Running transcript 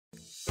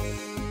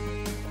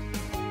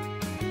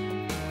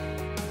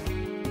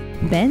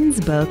Ben's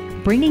Book,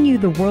 bringing you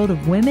the world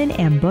of women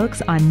and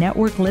books on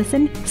Network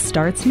Listen,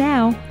 starts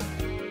now.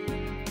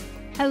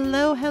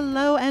 Hello,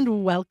 hello,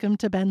 and welcome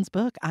to Ben's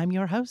Book. I'm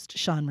your host,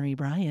 Shawn Marie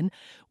Bryan.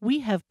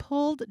 We have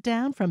pulled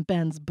down from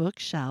Ben's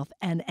bookshelf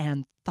an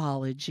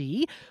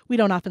anthology. We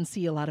don't often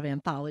see a lot of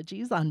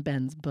anthologies on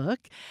Ben's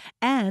Book,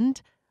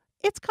 and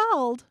it's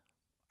called,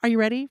 are you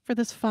ready for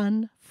this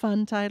fun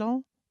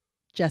title?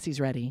 Jessie's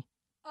ready.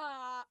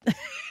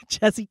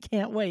 Jessie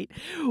can't wait.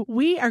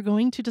 We are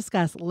going to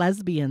discuss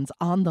Lesbians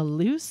on the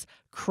Loose,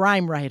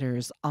 Crime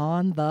Writers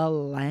on the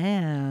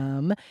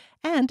Lam.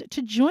 And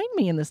to join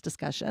me in this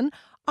discussion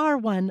are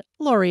one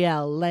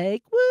L'Oreal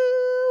Lake,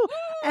 woo,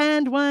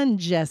 and one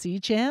Jessie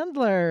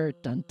Chandler,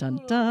 dun dun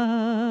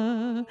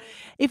dun.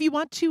 If you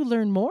want to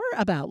learn more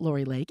about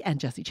Lori Lake and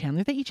Jessie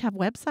Chandler, they each have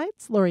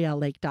websites,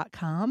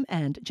 l'oreallake.com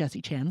and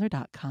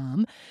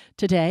jessiechandler.com.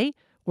 Today,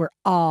 we're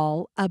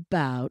all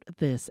about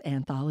this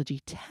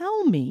anthology.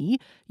 Tell me,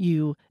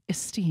 you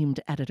esteemed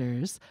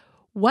editors,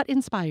 what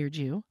inspired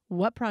you?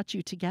 What brought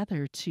you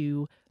together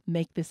to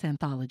make this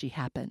anthology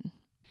happen?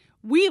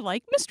 We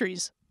like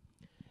mysteries.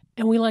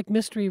 And we like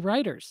mystery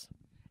writers.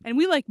 And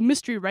we like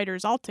mystery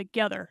writers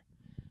altogether.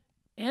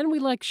 And we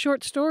like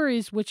short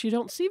stories, which you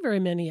don't see very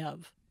many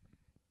of.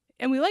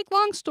 And we like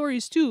long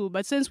stories too,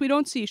 but since we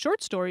don't see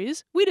short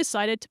stories, we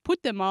decided to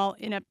put them all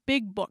in a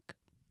big book.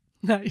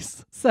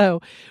 Nice. So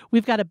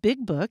we've got a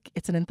big book.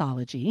 It's an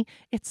anthology.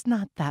 It's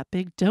not that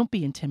big. Don't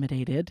be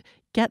intimidated.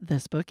 Get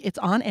this book. It's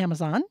on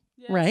Amazon,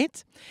 yes.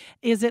 Right?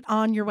 Is it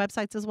on your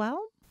websites as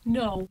well?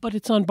 No, but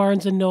it's on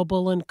Barnes &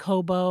 Noble and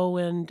Kobo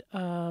and,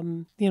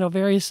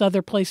 various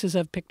other places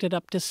have picked it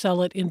up to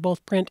sell it in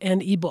both print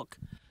and ebook.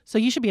 So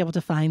you should be able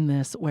to find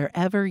this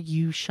wherever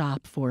you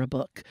shop for a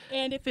book.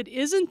 And if it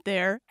isn't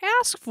there,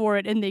 ask for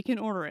it and they can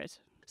order it.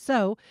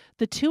 So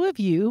the two of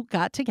you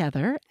got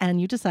together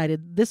and you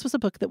decided this was a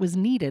book that was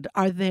needed.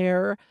 Are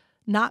there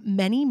not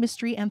many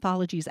mystery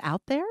anthologies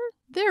out there?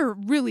 There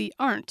really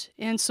aren't.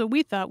 And so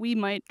we thought we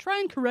might try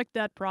and correct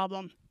that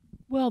problem.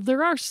 Well,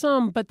 there are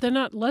some, but they're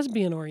not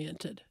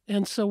lesbian-oriented.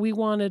 And so we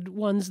wanted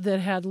ones that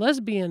had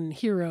lesbian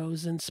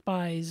heroes and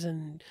spies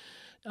and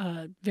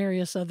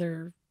various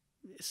other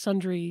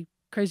sundry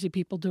crazy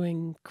people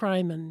doing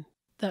crime and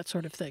that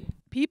sort of thing.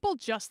 People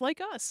just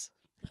like us.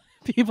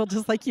 People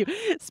just like you.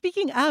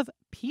 Speaking of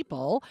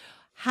people,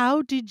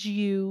 how did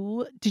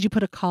you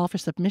put a call for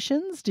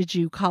submissions? Did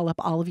you call up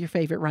all of your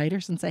favorite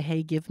writers and say,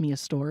 hey, give me a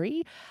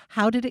story?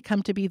 How did it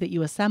come to be that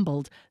you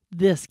assembled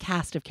this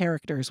cast of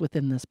characters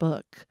within this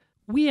book?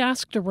 We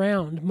asked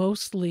around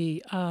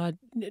mostly.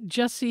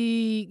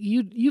 Jessie,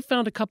 you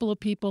found a couple of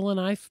people, and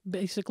I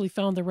basically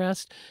found the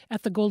rest.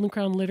 At the Golden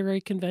Crown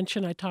Literary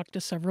Convention, I talked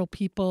to several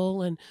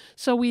people, and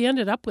so we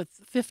ended up with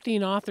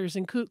 15 authors,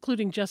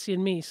 including Jessie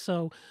and me,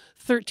 so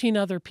 13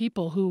 other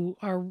people who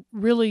are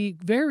really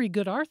very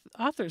good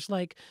authors.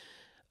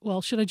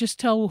 Well, should I just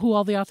tell who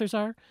all the authors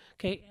are?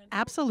 Okay.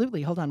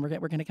 Absolutely. Hold on, we're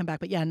going to come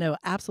back. But yeah, no,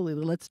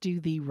 absolutely. Let's do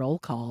the roll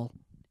call.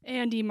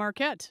 Andi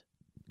Marquette.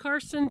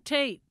 Carson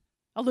Tate.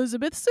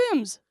 Elizabeth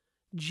Sims.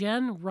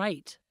 Jen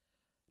Wright.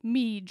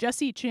 Me,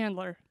 Jessie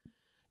Chandler.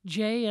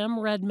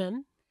 J.M.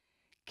 Redman.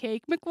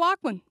 Kate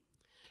McLaughlin.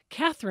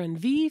 Catherine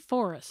V.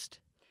 Forrest.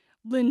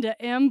 Linda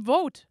M.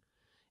 Vogt.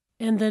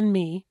 And then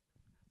me.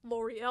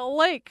 L'Oreal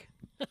Lake.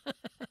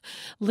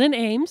 Lynn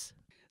Ames.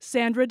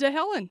 Sandra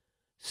DeHelen.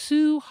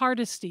 Sue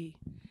Hardesty.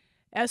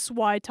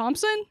 S.Y.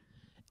 Thompson.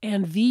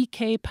 And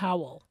V.K.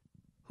 Powell.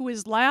 Who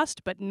is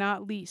last but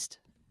not least.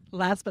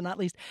 Last but not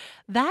least,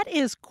 that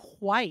is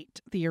quite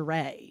the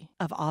array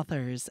of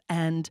authors,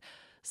 and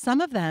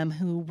some of them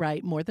who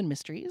write more than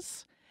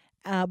mysteries.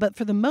 But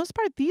for the most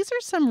part, these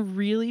are some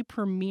really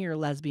premier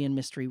lesbian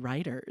mystery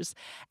writers,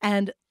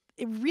 and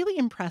a really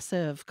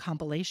impressive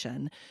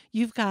compilation.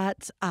 You've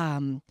got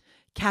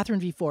Catherine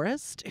V.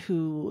 Forrest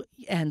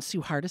and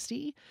Sue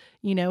Hardesty,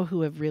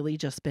 who have really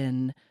just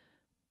been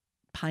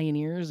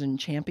pioneers and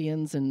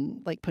champions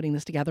and putting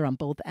this together on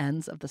both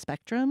ends of the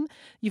spectrum.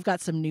 You've got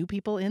some new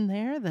people in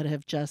there that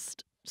have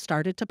just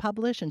started to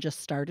publish and just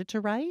started to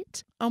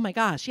write. Oh my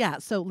gosh, yeah.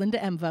 So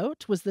Linda M.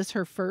 Vogt, was this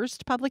her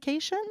first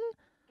publication?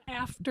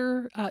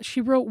 After she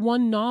wrote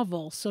one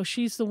novel, so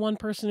she's the one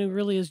person who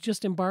really has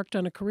just embarked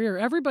on a career.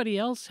 Everybody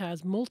else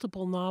has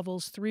multiple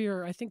novels, three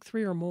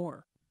or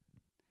more.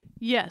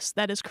 Yes,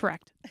 that is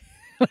correct.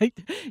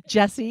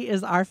 Jessie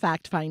is our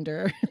fact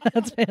finder.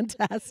 That's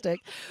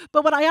fantastic.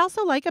 But what I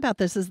also like about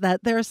this is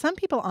that there are some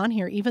people on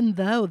here, even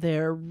though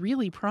they're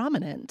really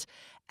prominent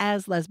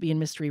as lesbian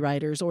mystery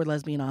writers or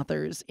lesbian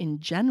authors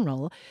in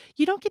general,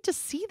 you don't get to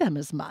see them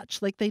as much.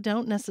 They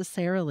don't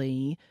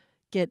necessarily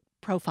get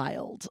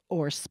profiled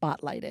or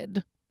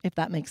spotlighted, if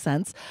that makes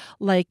sense.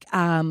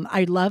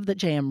 I love that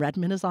J.M.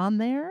 Redman is on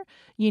there.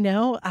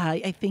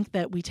 I think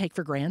that we take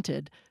for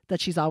granted that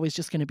she's always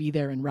just going to be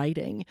there in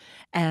writing.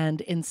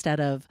 And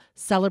instead of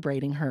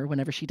celebrating her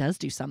whenever she does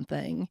do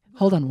something,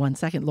 hold on one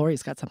second.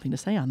 Lori's got something to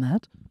say on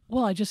that.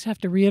 Well, I just have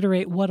to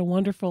reiterate what a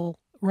wonderful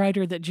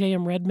writer that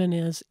J.M. Redman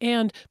is.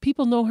 And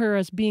people know her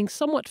as being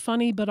somewhat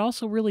funny, but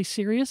also really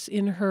serious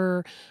in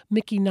her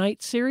Mickey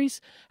Knight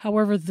series.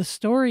 However, the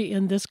story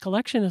in this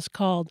collection is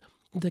called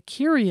The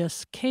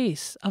Curious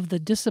Case of the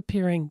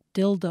Disappearing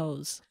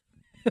Dildos.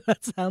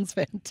 That sounds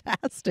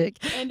fantastic.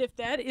 And if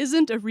that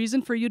isn't a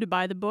reason for you to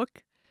buy the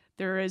book,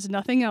 there is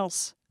nothing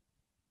else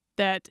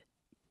that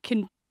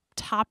can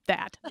top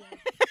that.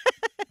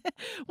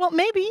 Well,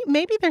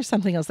 maybe there's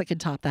something else that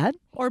could top that.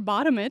 Or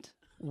bottom it.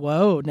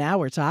 Whoa, now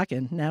we're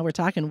talking.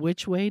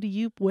 Which way do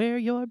you wear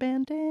your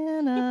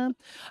bandana?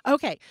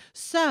 Okay,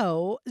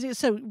 so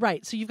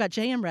you've got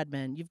J.M.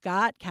 Redman, you've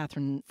got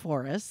Catherine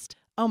Forrest.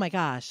 Oh my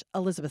gosh,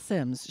 Elizabeth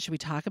Sims. Should we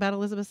talk about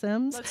Elizabeth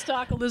Sims? Let's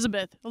talk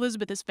Elizabeth.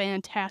 Elizabeth is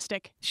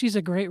fantastic. She's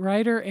a great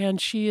writer, and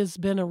she has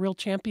been a real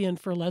champion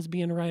for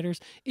lesbian writers,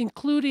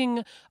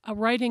 including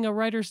writing a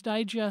Writer's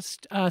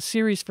Digest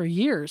series for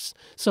years.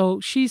 So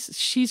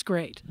she's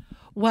great.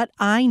 What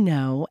I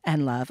know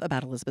and love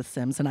about Elizabeth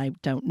Sims, and I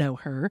don't know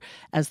her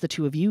as the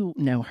two of you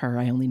know her,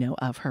 I only know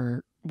of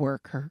her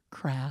work, her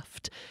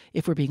craft,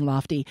 if we're being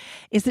lofty,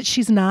 is that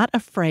she's not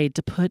afraid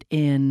to put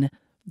in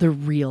the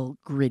real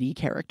gritty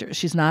characters.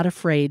 She's not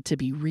afraid to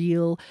be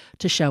real,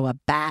 to show a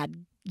bad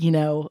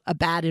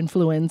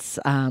influence,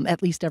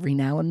 at least every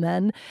now and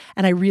then.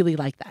 And I really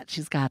like that.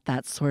 She's got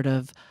that sort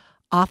of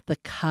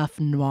off-the-cuff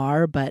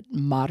noir, but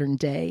modern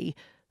day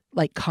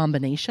like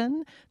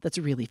combination that's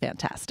really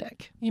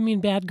fantastic. You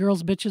mean bad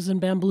girls, bitches,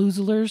 and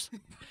bamboozlers?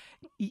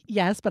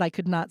 Yes, but I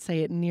could not say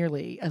it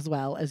nearly as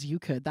well as you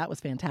could. That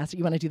was fantastic.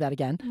 You want to do that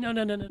again? No.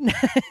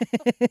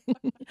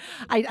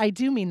 I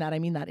do mean that. I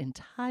mean that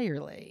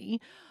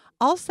entirely.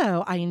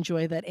 Also, I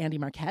enjoy that Andi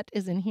Marquette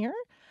is in here.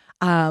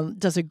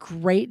 Does a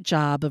great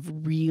job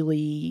of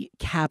really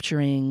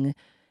capturing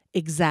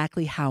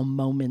exactly how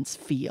moments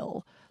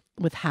feel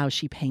with how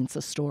she paints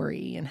a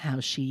story and how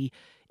she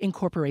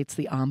incorporates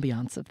the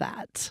ambiance of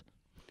that.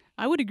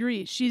 I would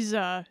agree. She's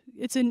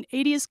it's an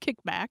 80s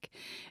kickback,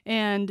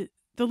 and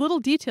the little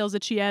details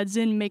that she adds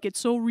in make it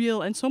so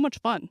real and so much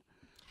fun.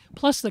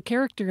 Plus, the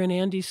character in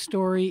Andi's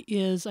story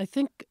is, I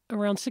think,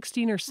 around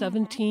 16 or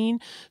 17.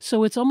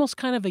 So it's almost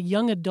kind of a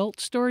young adult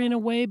story in a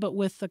way, but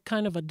with a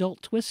kind of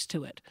adult twist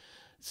to it.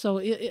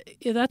 So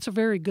that's a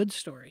very good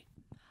story.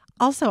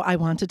 Also, I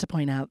wanted to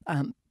point out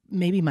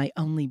maybe my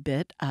only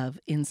bit of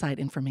inside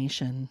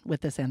information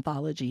with this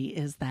anthology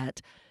is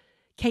that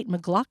Kate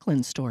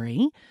McLaughlin's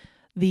story,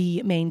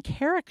 the main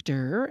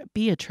character,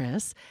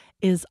 Beatrice,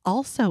 is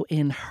also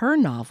in her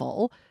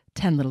novel,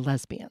 10 Little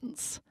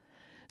Lesbians.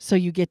 So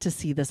you get to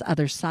see this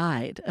other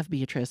side of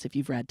Beatrice. If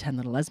you've read 10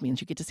 Little Lesbians,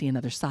 you get to see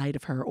another side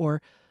of her,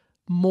 or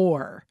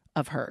more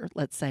of her,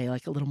 let's say,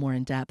 like a little more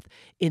in depth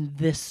in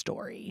this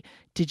story.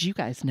 Did you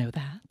guys know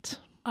that?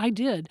 I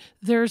did.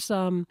 There's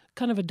kind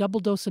of a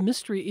double dose of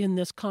mystery in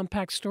this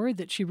compact story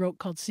that she wrote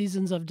called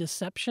Seasons of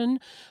Deception.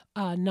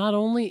 Not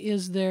only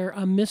is there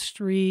a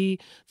mystery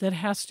that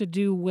has to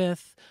do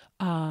with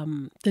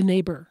the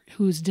neighbor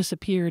who's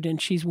disappeared and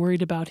she's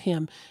worried about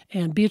him,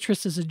 and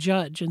Beatrice is a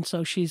judge, and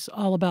so she's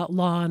all about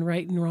law and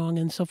right and wrong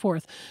and so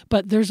forth.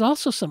 But there's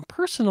also some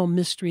personal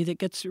mystery that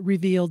gets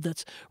revealed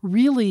that's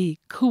really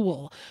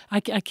cool. I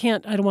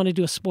don't want to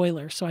do a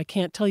spoiler, so I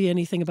can't tell you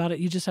anything about it.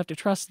 You just have to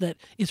trust that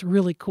it's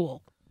really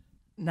cool.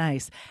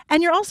 Nice.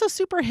 And you're also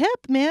super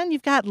hip, man.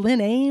 You've got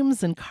Lynn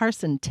Ames and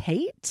Carson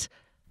Tate.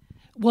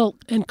 Well,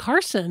 and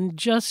Carson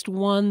just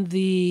won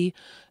the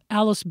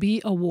Alice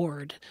B.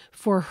 Award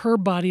for her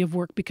body of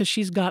work because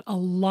she's got a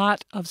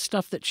lot of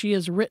stuff that she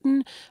has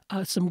written,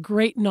 some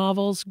great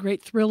novels,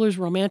 great thrillers,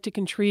 romantic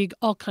intrigue,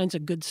 all kinds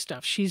of good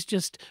stuff. She's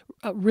just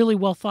really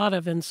well thought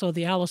of, and so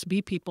the Alice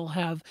B. people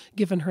have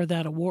given her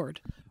that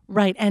award.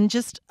 Right. And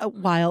just a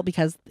while,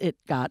 because it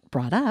got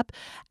brought up,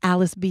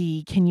 Alice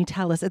B., can you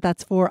tell us if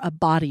that's for a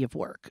body of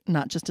work,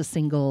 not just a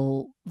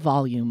single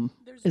volume?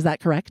 Is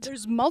that correct?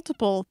 There's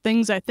multiple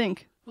things, I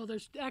think. Well,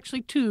 there's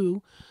actually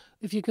two,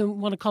 if you can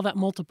want to call that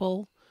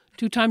multiple.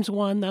 2 times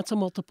 1, that's a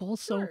multiple.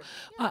 So,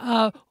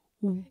 sure.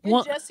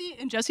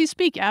 In Jessie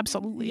Speak,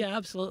 absolutely. Yeah,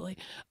 absolutely.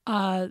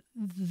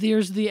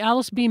 There's the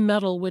Alice B.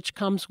 medal, which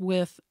comes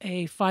with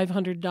a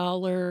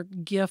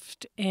 $500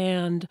 gift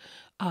and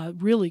a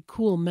really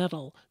cool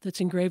medal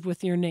that's engraved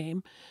with your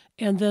name.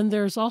 And then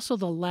there's also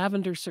the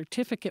Lavender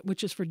Certificate,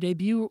 which is for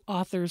debut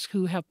authors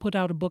who have put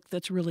out a book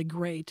that's really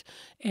great.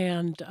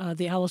 And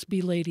the Alice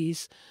B.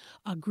 ladies,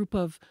 a group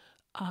of,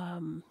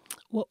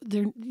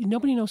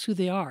 nobody knows who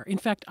they are. In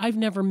fact, I've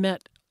never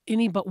met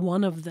any but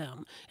one of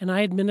them, and I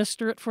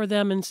administer it for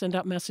them and send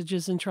out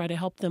messages and try to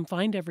help them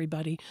find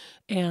everybody.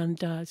 And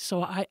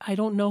so I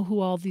don't know who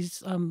all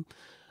these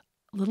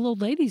little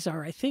old ladies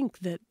are, I think,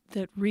 that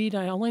read.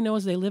 I only know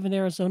is they live in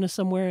Arizona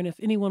somewhere, and if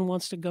anyone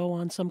wants to go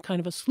on some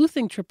kind of a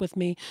sleuthing trip with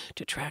me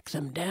to track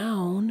them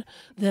down,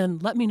 then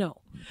let me know.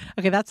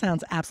 Okay, that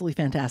sounds absolutely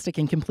fantastic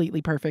and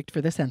completely perfect for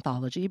this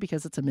anthology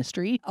because it's a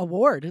mystery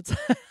award. It's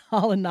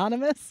all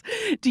anonymous.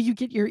 Do you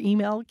get your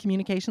email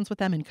communications with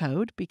them in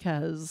code?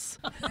 Because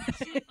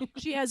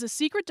She has a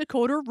secret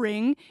decoder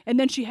ring, and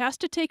then she has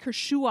to take her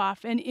shoe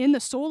off, and in the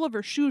sole of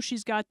her shoe,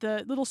 she's got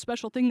the little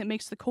special thing that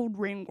makes the code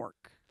ring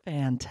work.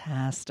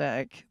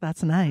 fantastic.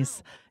 That's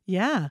nice.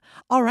 Yeah.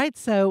 All right.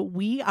 So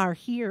we are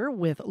here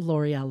with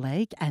L'Oreal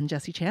Lake and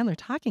Jessie Chandler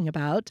talking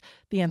about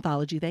the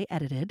anthology they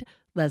edited,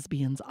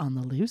 Lesbians on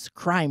the Loose,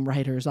 Crime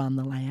Writers on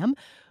the Lam.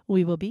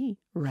 We will be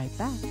right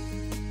back.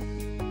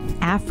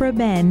 Afra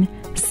Ben,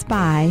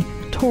 spy,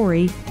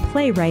 Tory,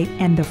 playwright,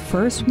 and the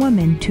first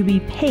woman to be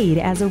paid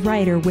as a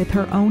writer with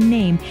her own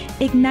name,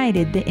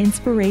 ignited the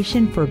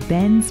inspiration for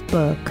Ben's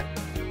book.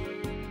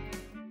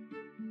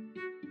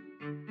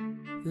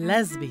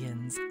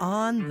 Lesbians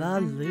on the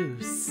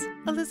Loose.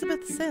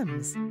 Elizabeth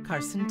Sims,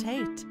 Carson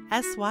Tate,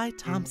 S.Y.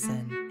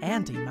 Thompson,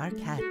 Andi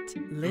Marquette,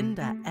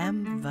 Linda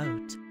M.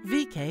 Vogt,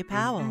 V.K.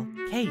 Powell,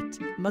 Kate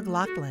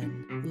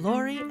McLaughlin,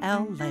 Lori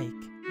L. Lake,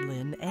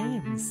 Lynn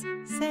Ames,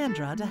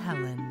 Sandra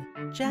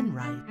DeHelen, Jen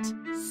Wright,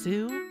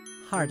 Sue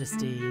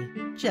Hardesty,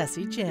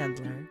 Jessie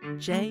Chandler,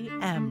 J.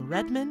 M.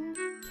 Redmond,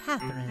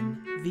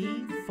 Catherine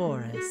V.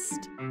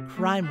 Forrest.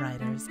 Crime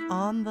Writers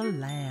on the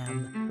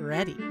Lam,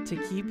 ready to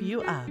keep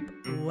you up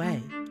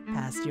way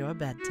past your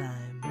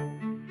bedtime.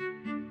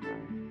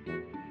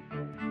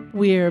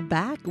 We're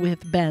back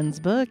with Ben's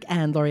book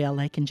and L'Oreal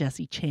Lake and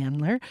Jessie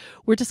Chandler.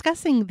 We're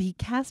discussing the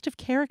cast of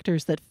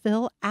characters that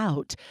fill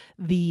out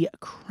the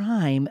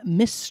crime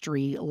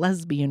mystery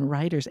lesbian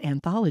writers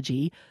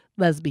anthology,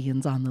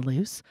 Lesbians on the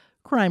Loose,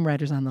 Crime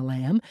Writers on the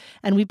Lam,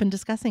 and we've been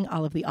discussing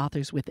all of the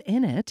authors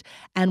within it,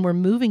 and we're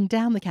moving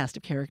down the cast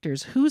of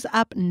characters. Who's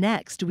up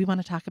next? Do we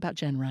want to talk about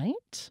Jen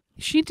Wright?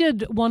 She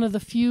did one of the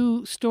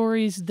few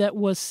stories that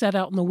was set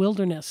out in the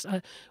wilderness.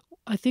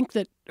 I think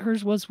that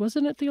hers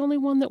wasn't it the only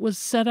one that was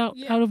set out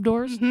of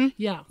doors? Mm-hmm.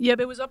 Yeah. Yeah,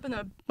 but it was up in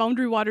the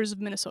boundary waters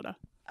of Minnesota.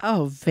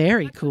 Oh,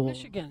 very cool.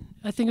 Michigan.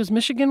 I think it was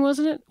Michigan,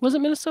 wasn't it? Was it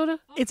Minnesota?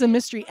 It's a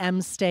mystery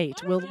M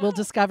state. We'll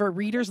discover.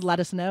 Readers,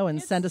 let us know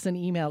and send us an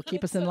email.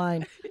 Keep us in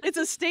line. It's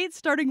a state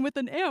starting with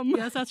an M.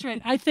 Yes, that's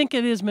right. I think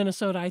it is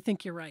Minnesota. I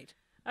think you're right.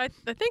 I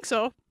think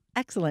so.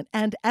 Excellent.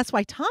 And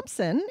S.Y.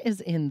 Thompson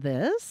is in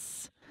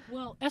this.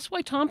 Well,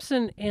 S.Y.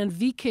 Thompson and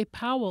V.K.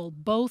 Powell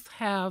both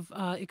have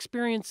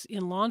experience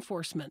in law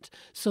enforcement.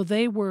 So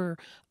they were,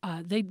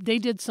 they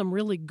did some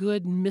really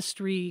good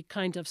mystery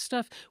kind of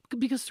stuff.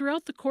 Because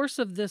throughout the course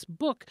of this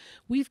book,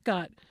 we've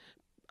got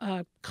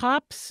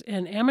cops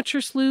and amateur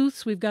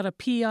sleuths. We've got a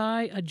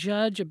PI, a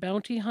judge, a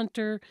bounty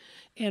hunter,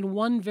 and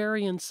one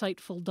very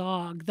insightful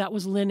dog. That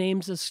was Lynn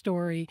Ames's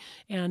story,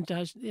 and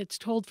it's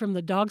told from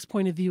the dog's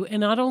point of view. And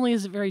not only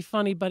is it very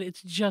funny, but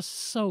it's just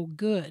so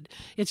good.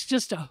 It's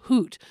just a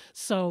hoot.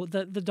 So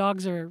the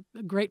dogs are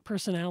great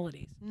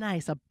personalities.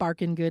 Nice, a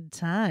barking good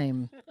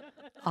time.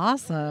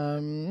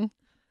 Awesome.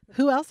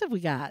 Who else have we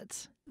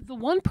got? The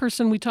one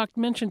person we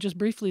mentioned just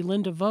briefly,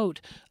 Linda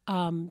Vogt,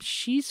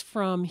 she's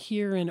from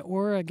here in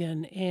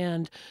Oregon,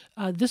 and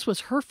this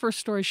was her first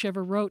story she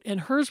ever wrote,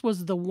 and hers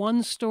was the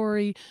one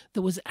story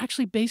that was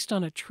actually based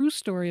on a true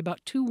story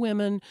about two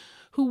women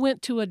who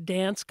went to a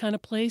dance kind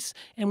of place,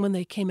 and when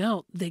they came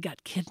out, they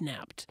got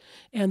kidnapped,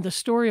 and the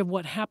story of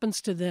what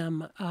happens to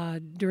them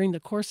during the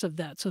course of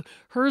that. So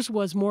hers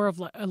was more of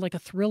like a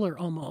thriller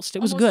almost.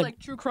 It was good. Like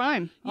true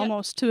crime,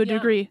 almost to a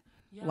degree.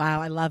 Yeah.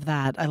 Wow, I love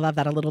that. I love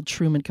that. A little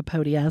Truman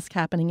Capote-esque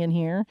happening in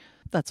here.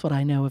 That's what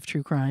I know of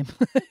true crime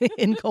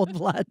in cold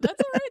blood. That's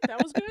all right.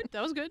 That was good.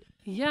 That was good.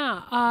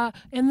 Yeah.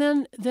 And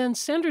then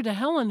Sandra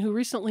DeHelen, who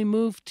recently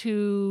moved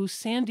to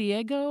San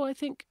Diego, I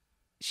think.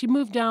 She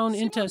moved down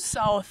into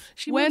south.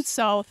 She went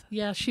south.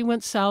 Yeah, she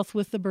went south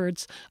with the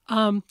birds.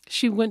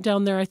 She went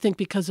down there, I think,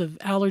 because of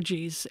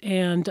allergies.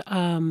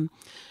 And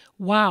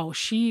wow,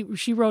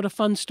 she wrote a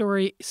fun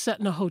story set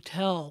in a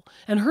hotel.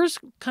 And hers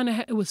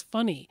it was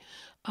funny.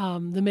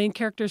 The main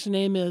character's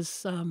name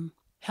is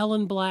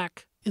Helen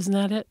Black. Isn't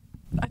that it?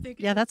 I think.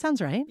 Yeah, that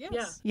sounds right.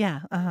 Yes.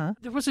 Yeah. Uh-huh.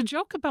 There was a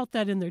joke about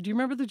that in there. Do you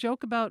remember the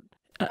joke about?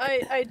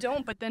 I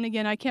don't, but then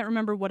again, I can't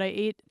remember what I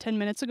ate 10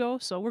 minutes ago,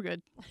 so we're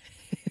good.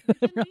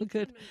 Real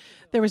good.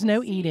 There was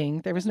no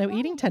eating. There was no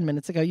eating 10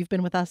 minutes ago. You've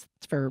been with us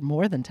for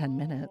more than 10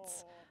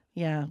 minutes.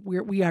 Yeah,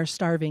 we are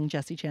starving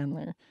Jessie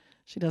Chandler.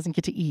 She doesn't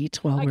get to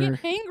eat while I we're...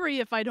 get hangry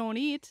if I don't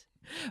eat.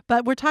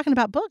 But we're talking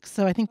about books,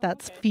 so I think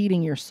that's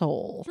feeding your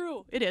soul.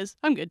 True, it is.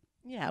 I'm good.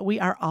 Yeah, we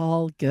are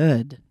all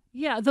good.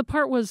 Yeah, the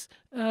part was,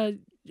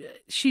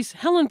 she's,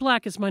 Helen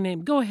Black is my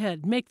name. Go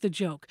ahead, make the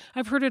joke.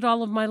 I've heard it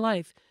all of my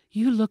life.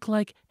 You look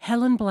like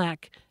Helen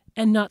Black,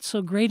 and not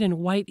so great in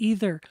white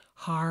either.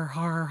 Har,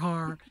 har,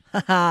 har.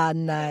 Ha,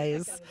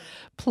 nice.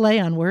 Play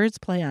on words,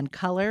 play on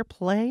color,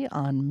 play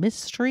on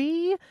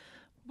mystery.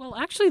 Well,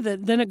 actually,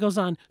 then it goes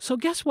on. So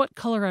guess what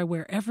color I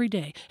wear every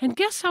day? And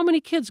guess how many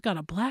kids got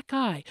a black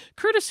eye?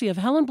 Courtesy of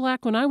Helen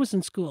Black when I was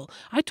in school.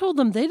 I told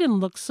them they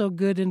didn't look so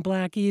good in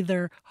black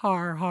either.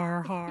 Har,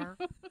 har, har.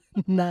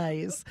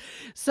 Nice.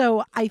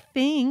 So I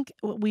think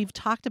we've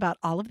talked about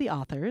all of the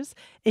authors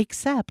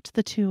except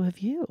the two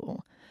of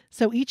you.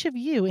 So each of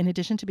you, in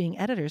addition to being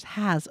editors,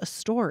 has a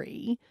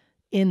story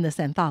in this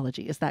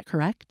anthology. Is that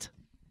correct?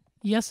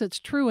 Yes, it's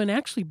true. And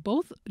actually,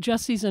 both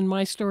Jessie's and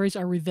my stories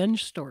are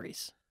revenge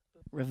stories.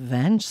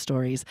 Revenge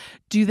stories.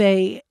 Do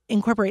they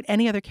incorporate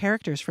any other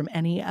characters from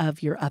any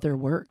of your other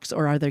works,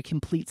 or are they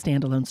complete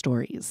standalone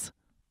stories?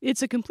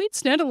 It's a complete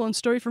standalone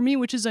story for me,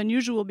 which is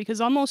unusual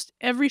because almost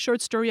every short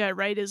story I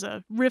write is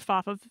a riff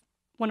off of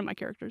one of my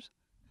characters.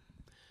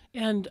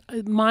 And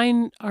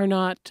mine are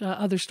not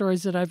other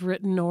stories that I've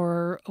written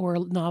or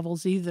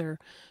novels either.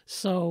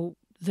 So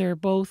they're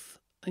both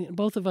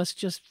of us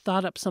just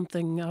thought up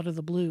something out of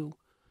the blue.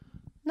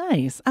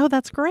 Nice. Oh,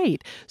 that's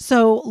great.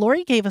 So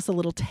Lori gave us a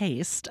little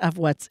taste of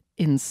what's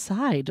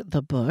inside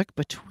the book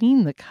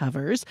between the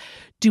covers.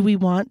 Do we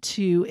want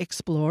to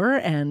explore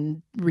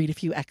and read a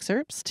few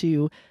excerpts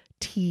to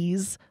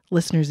tease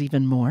listeners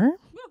even more?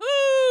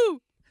 Woohoo!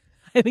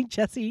 I think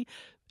Jessie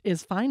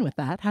is fine with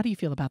that. How do you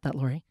feel about that,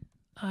 Lori?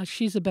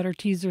 She's a better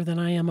teaser than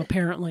I am,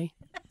 apparently.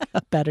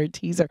 A better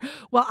teaser.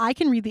 Well, I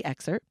can read the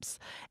excerpts,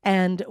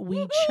 and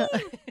we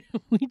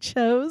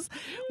chose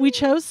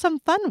some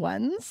fun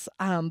ones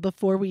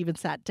before we even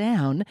sat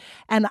down,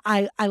 and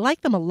I like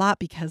them a lot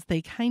because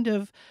they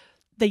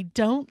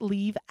don't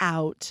leave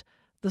out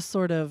the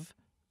sort of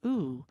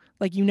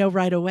like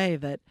right away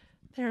that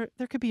there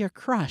could be a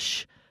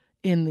crush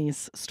in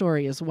these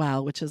story as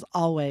well, which is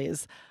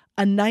always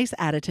a nice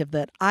additive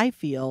that I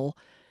feel,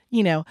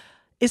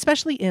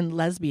 especially in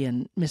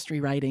lesbian mystery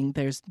writing,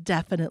 there's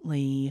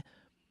definitely,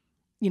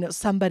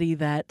 somebody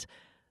that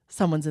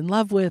someone's in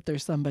love with or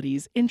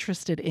somebody's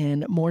interested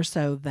in more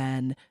so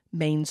than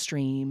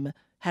mainstream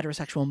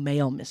heterosexual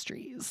male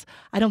mysteries.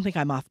 I don't think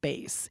I'm off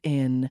base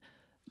in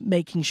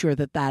making sure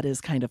that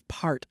is kind of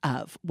part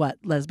of what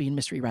lesbian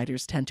mystery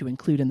writers tend to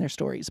include in their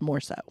stories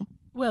more so.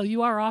 Well,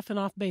 you are off and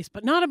off base,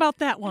 but not about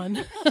that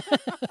one.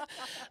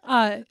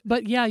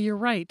 But yeah, you're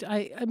right.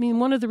 I mean,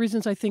 one of the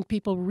reasons I think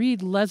people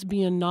read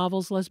lesbian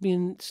novels,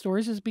 lesbian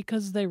stories, is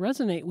because they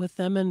resonate with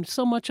them. And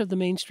so much of the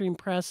mainstream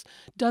press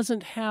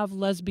doesn't have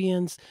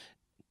lesbians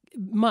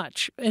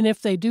much. And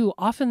if they do,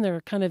 often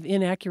they're kind of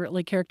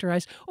inaccurately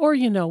characterized. Or,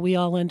 we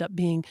all end up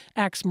being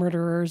axe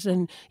murderers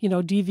and,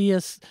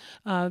 devious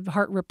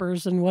heart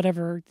rippers and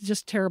whatever,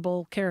 just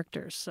terrible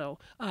characters. So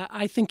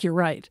I think you're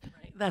right.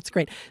 That's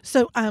great.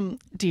 So,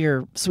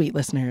 dear sweet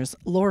listeners,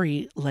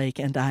 Lori Lake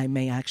and I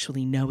may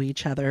actually know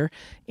each other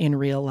in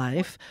real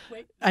life.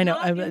 Wait, I know.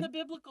 not in the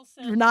biblical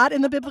sense. Not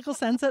in the biblical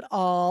sense at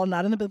all.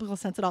 Not in the biblical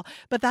sense at all.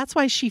 But that's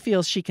why she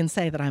feels she can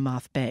say that I'm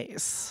off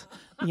base.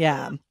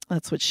 Yeah,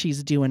 that's what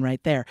she's doing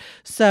right there.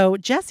 So,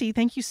 Jessie,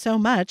 thank you so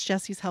much.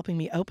 Jessie's helping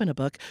me open a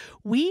book.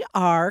 We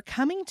are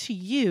coming to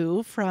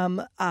you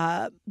from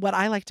what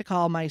I like to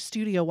call my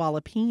studio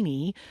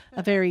Wallapini,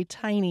 a very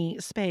tiny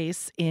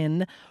space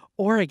in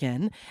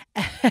Oregon.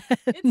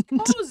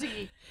 It's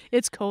cozy.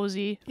 It's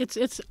cozy.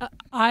 It's.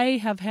 I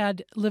have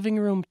had living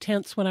room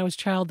tents when I was a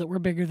child that were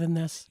bigger than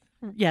this.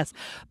 Yes.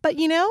 But,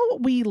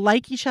 we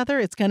like each other.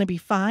 It's going to be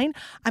fine.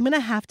 I'm going to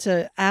have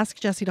to ask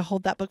Jessie to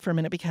hold that book for a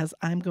minute because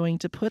I'm going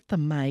to put the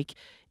mic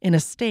in a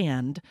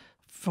stand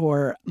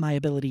for my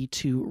ability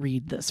to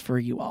read this for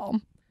you all.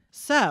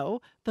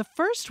 So the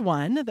first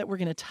one that we're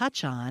going to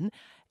touch on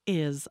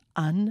is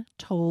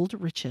Untold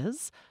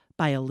Riches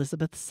by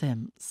Elizabeth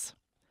Sims.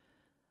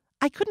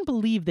 I couldn't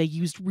believe they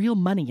used real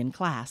money in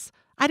class.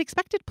 I'd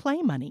expected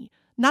play money,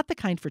 not the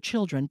kind for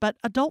children, but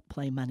adult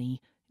play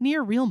money.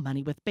 Near real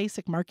money with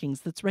basic markings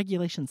that's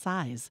regulation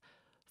size.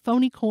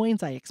 Phony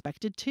coins I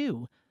expected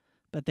too.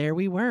 But there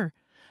we were,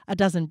 a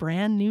dozen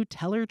brand new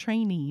teller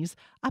trainees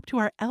up to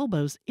our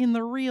elbows in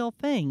the real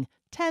thing,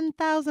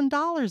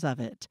 $10,000 of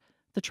it.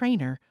 The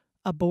trainer,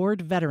 a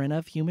bored veteran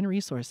of human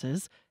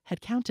resources,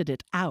 had counted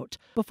it out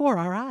before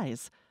our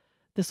eyes.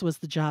 This was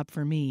the job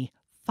for me,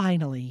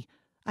 finally.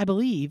 I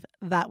believe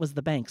that was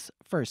the bank's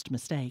first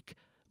mistake.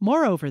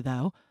 Moreover,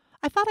 though,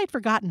 I thought I'd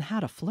forgotten how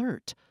to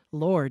flirt.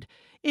 Lord,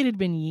 it had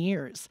been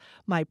years,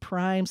 my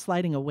prime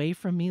sliding away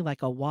from me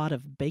like a wad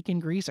of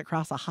bacon grease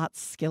across a hot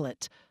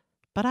skillet.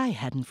 But I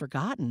hadn't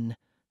forgotten.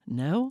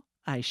 No,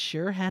 I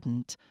sure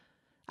hadn't.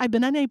 I'd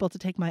been unable to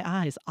take my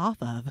eyes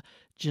off of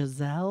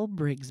Giselle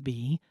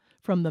Brigsby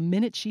from the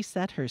minute she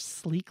set her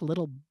sleek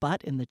little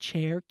butt in the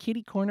chair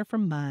kitty corner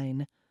from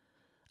mine.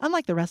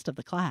 Unlike the rest of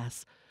the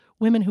class,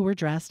 women who were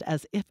dressed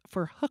as if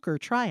for hooker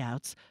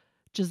tryouts,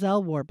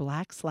 Giselle wore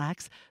black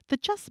slacks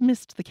that just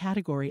missed the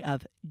category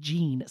of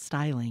jean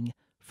styling.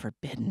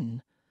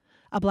 Forbidden.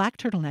 A black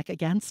turtleneck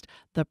against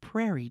the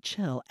prairie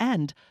chill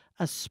and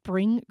a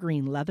spring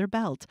green leather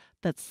belt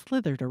that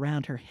slithered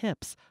around her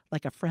hips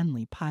like a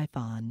friendly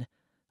python.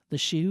 The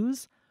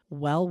shoes?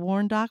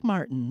 Well-worn Doc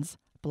Martens,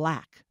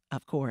 black,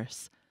 of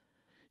course.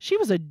 She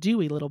was a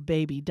dewy little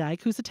baby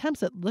dyke whose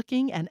attempts at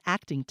looking and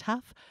acting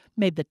tough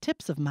made the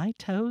tips of my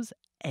toes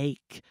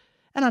ache.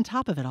 And on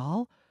top of it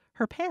all,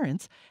 her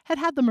parents had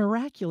had the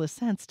miraculous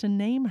sense to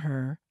name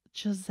her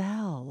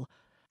Giselle.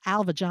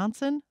 Alva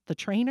Johnson, the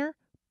trainer,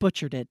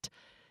 butchered it.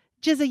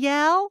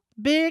 Giselle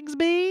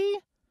Bigsby?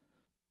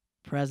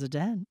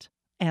 President,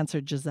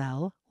 answered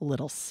Giselle,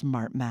 little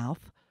smart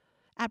mouth.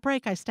 At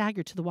break, I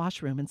staggered to the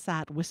washroom and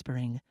sat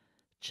whispering,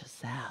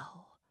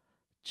 Giselle,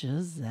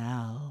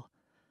 Giselle.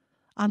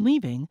 On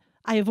leaving,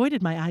 I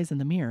avoided my eyes in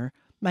the mirror,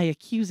 my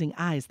accusing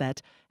eyes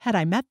that, had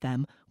I met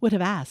them, would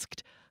have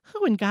asked,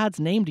 who in God's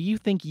name do you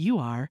think you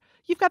are?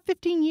 You've got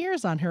 15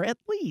 years on her at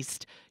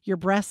least. Your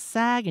breasts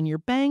sag and your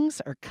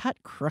bangs are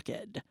cut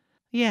crooked.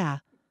 Yeah,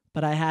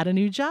 but I had a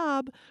new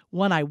job,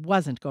 one I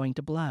wasn't going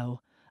to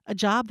blow. A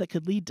job that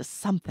could lead to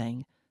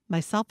something. My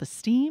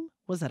self-esteem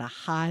was at a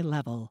high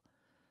level.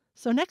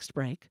 So next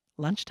break,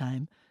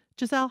 lunchtime,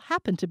 Giselle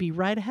happened to be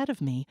right ahead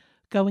of me,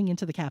 going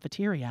into the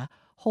cafeteria,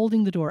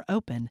 holding the door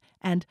open,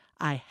 and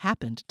I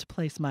happened to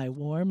place my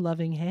warm,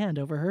 loving hand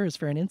over hers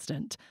for an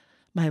instant.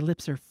 My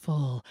lips are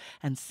full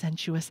and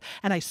sensuous,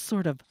 and I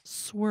sort of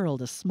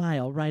swirled a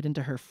smile right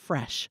into her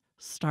fresh,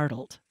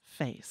 startled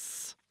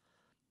face.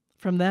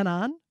 From then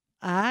on,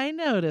 I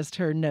noticed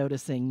her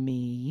noticing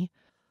me.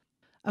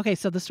 Okay,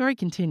 so the story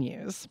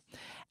continues,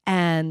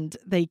 and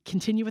they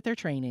continue with their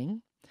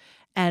training,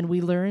 and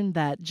we learn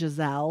that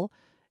Giselle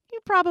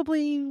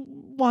probably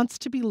wants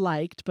to be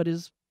liked, but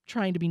is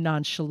trying to be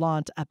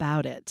nonchalant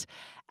about it.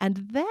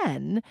 And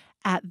then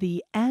at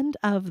the end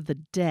of the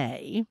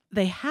day,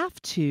 they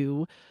have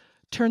to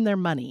turn their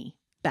money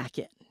back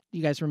in.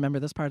 You guys remember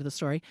this part of the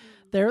story?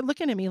 They're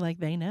looking at me like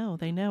they know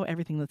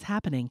everything that's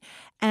happening.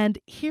 And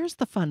here's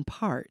the fun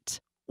part.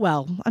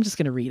 Well, I'm just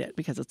going to read it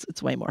because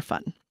it's way more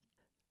fun.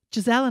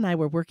 Giselle and I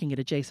were working at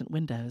adjacent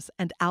windows,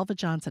 and Alva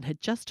Johnson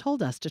had just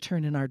told us to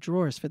turn in our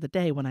drawers for the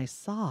day when I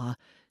saw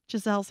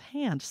Giselle's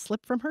hand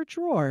slip from her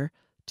drawer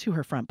to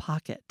her front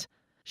pocket.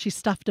 She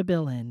stuffed a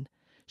bill in.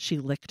 She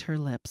licked her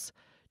lips.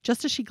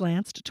 Just as she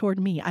glanced toward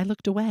me, I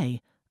looked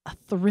away. A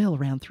thrill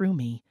ran through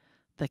me.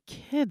 The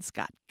kid's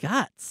got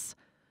guts.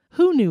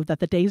 Who knew that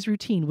the day's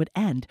routine would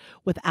end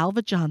with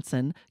Alva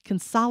Johnson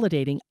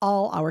consolidating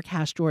all our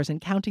cash drawers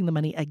and counting the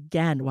money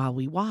again while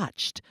we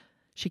watched?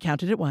 She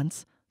counted it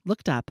once,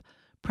 looked up,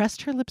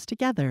 pressed her lips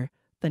together,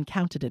 then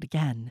counted it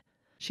again.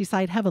 She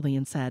sighed heavily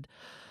and said,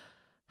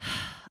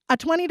 "A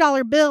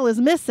 $20 bill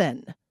is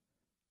missing."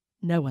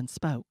 No one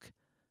spoke.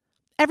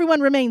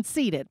 "Everyone remain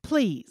seated,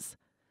 please."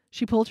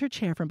 She pulled her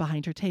chair from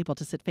behind her table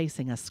to sit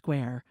facing us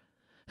square.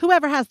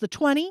 "Whoever has the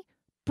 20,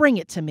 bring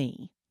it to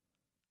me."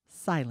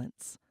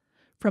 Silence.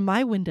 From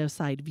my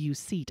windowside view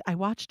seat, I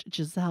watched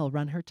Giselle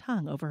run her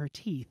tongue over her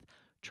teeth,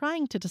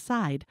 trying to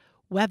decide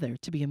whether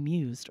to be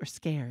amused or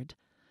scared.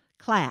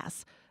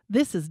 "Class,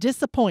 this is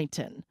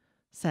disappointing,"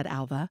 said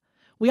Alva.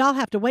 "We all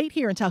have to wait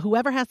here until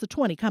whoever has the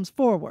 20 comes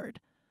forward."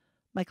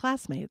 My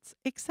classmates,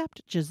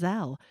 except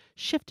Giselle,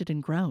 shifted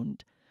and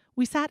groaned.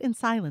 We sat in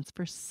silence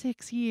for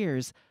 6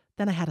 years.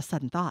 Then I had a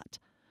sudden thought.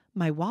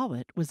 My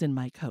wallet was in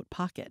my coat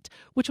pocket,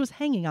 which was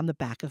hanging on the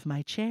back of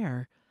my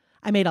chair.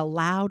 I made a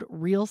loud,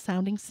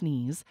 real-sounding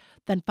sneeze,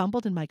 then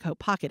fumbled in my coat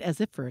pocket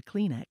as if for a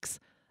Kleenex.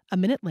 A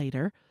minute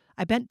later,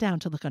 I bent down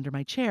to look under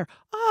my chair.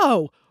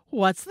 "Oh,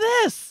 what's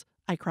this?"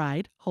 I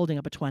cried, holding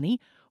up a 20.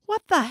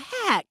 "What the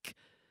heck?"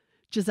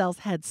 Giselle's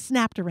head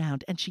snapped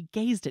around, and she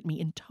gazed at me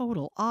in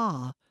total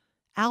awe.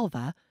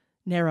 Alva,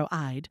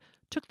 narrow-eyed,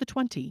 took the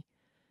 20.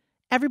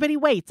 "Everybody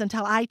waits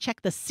until I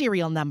check the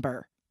serial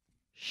number."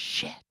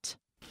 Shit.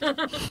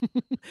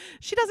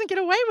 She doesn't get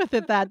away with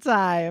it that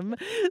time.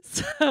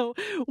 So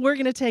we're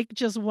going to take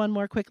just one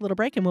more quick little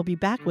break, and we'll be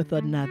back with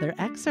another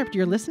excerpt.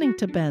 You're listening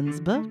to Ben's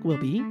Book. We'll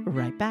be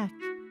right back.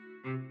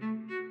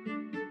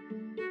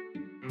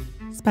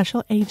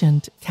 Special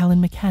Agent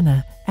Kellen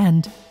McKenna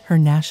and her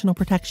National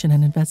Protection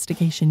and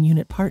Investigation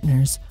Unit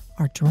partners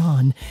are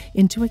drawn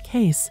into a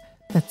case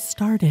that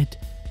started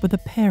with a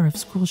pair of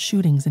school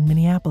shootings in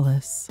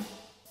Minneapolis.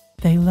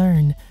 They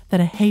learn that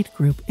a hate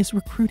group is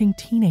recruiting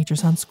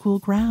teenagers on school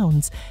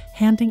grounds,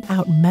 handing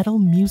out metal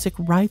music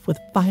rife with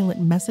violent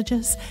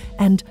messages,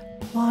 and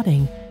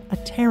plotting a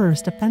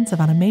terrorist offensive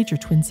on a major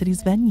Twin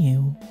Cities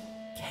venue.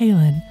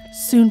 Kaylin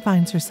soon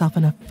finds herself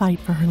in a fight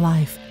for her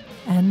life,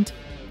 and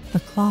the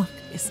clock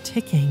is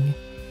ticking.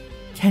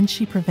 Can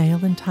she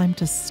prevail in time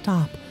to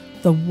stop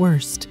the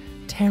worst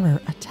terror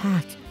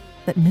attack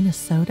that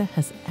Minnesota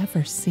has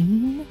ever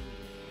seen?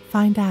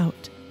 Find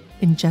out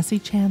in Jessie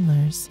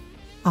Chandler's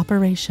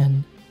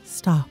Operation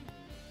Stop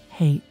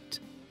Hate.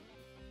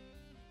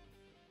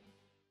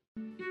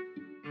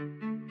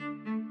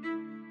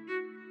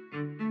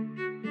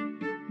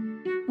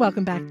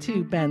 Welcome back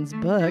to Ben's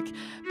Book.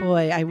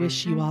 Boy, I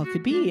wish you all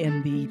could be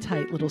in the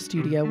tight little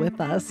studio with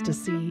us to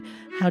see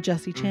how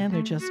Jessie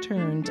Chandler just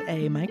turned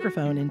a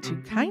microphone into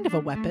kind of a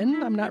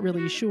weapon. I'm not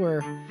really sure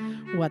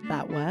what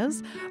that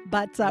was,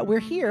 but we're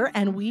here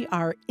and we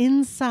are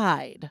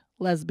inside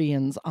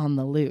Lesbians on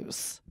the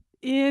Loose.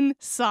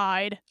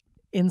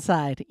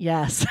 Inside,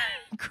 yes.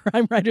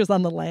 Crime Writers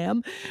on the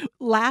Lam.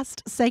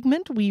 Last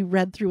segment, we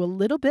read through a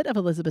little bit of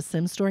Elizabeth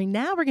Sims' story.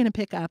 Now we're going to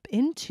pick up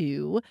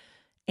into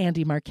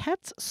Andi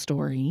Marquette's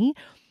story,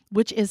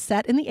 which is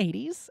set in the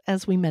 80s,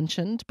 as we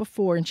mentioned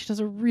before. And she does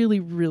a really,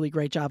 really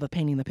great job of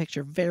painting the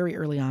picture very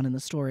early on in the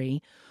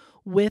story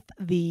with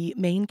the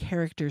main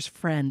character's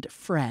friend,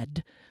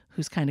 Fred,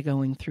 who's kind of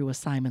going through a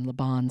Simon Le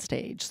Bon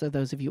stage. So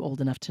those of you old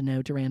enough to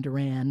know Duran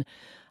Duran,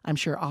 I'm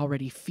sure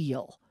already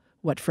feel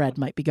what Fred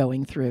might be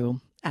going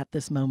through at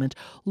this moment.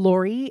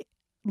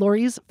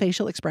 Lori's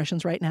facial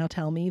expressions right now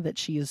tell me that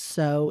she is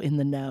so in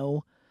the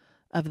know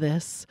of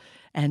this,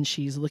 and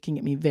she's looking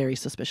at me very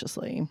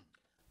suspiciously.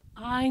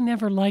 I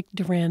never liked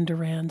Duran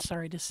Duran,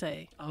 sorry to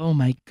say. Oh,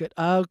 my good.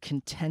 Oh,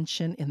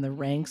 contention in the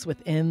ranks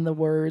within the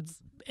words.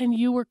 And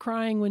you were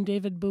crying when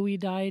David Bowie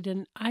died,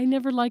 and I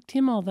never liked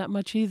him all that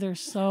much either.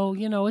 So,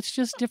 it's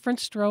just different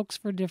strokes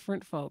for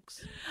different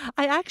folks.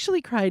 I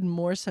actually cried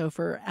more so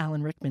for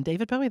Alan Rickman.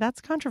 David Bowie,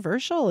 that's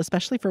controversial,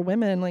 especially for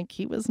women. Like,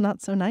 he was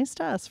not so nice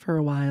to us for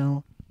a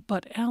while.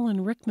 But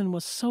Alan Rickman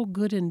was so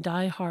good in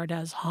Die Hard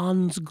as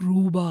Hans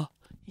Gruber.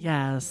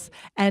 Yes.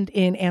 And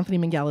in Anthony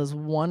Minghella's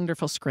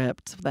wonderful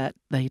script that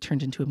they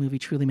turned into a movie,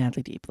 Truly,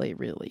 Madly, Deeply,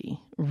 really,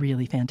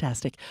 really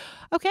fantastic.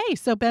 Okay,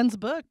 so Ben's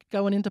book,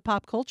 going into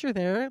pop culture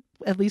there.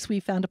 At least we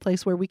found a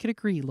place where we could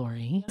agree,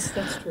 Lori. Yes,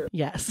 that's true.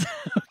 Yes.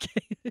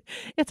 Okay.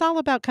 It's all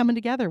about coming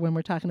together when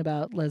we're talking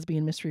about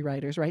lesbian mystery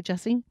writers, right,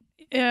 Jessie?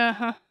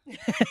 Yeah.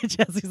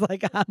 Jesse's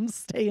like, I'm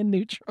staying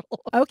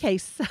neutral. Okay,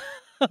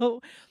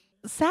 so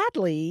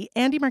sadly,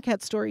 Andi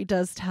Marquette's story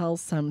does tell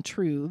some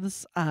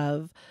truths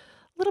of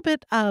a little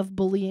bit of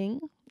bullying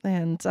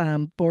and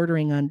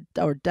bordering on,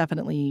 or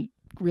definitely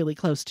really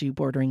close to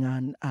bordering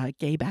on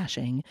gay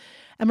bashing.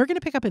 And we're going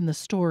to pick up in the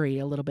story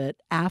a little bit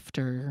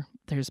after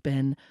there's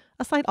been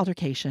a slight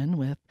altercation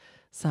with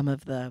some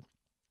of the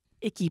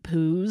icky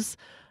poos,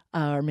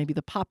 or maybe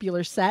the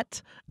popular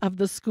set of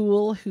the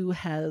school who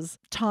has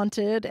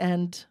taunted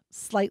and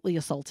slightly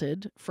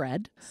assaulted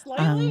Fred.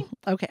 Slightly?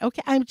 Okay.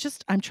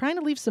 I'm trying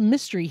to leave some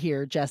mystery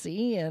here,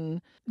 Jessie.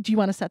 And do you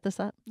want to set this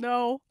up?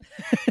 No.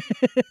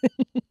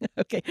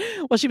 Okay.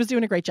 Well, she was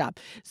doing a great job.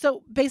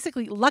 So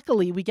basically,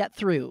 luckily, we get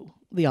through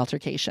the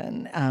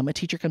altercation. A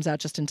teacher comes out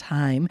just in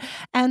time,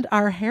 and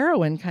our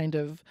heroine kind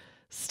of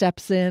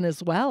steps in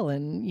as well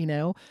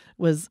and,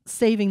 was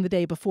saving the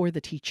day before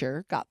the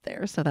teacher got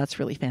there. So that's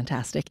really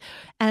fantastic.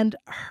 And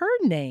her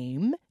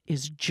name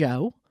is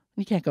Jo.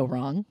 You can't go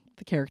wrong.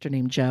 The character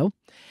named Jo.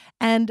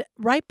 And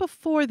right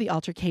before the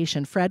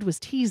altercation, Fred was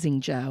teasing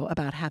Jo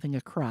about having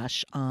a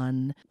crush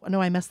on, no,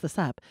 I messed this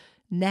up.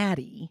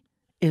 Natty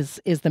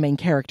is the main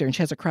character, and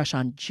she has a crush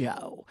on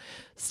Jo.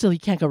 Still, you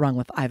can't go wrong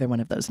with either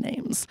one of those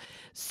names.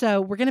 So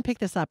we're going to pick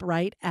this up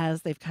right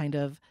as they've kind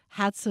of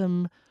had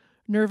some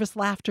nervous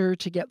laughter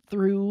to get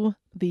through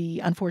the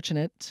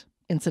unfortunate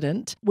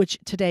incident, which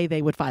today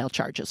they would file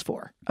charges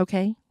for.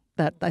 Okay?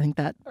 I think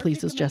that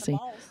pleases Jessie.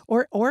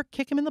 Or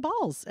kick him in the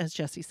balls, as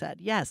Jessie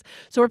said. Yes.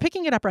 So we're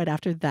picking it up right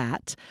after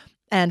that.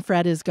 And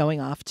Fred is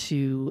going off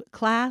to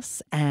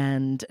class,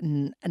 and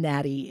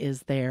Natty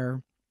is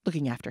there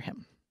looking after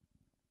him.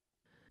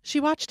 She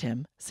watched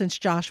him, since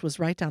Josh was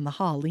right down the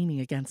hall leaning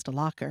against a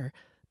locker,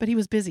 but he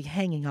was busy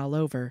hanging all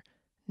over.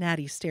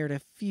 Natty stared a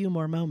few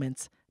more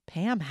moments.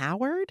 Pam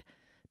Howard?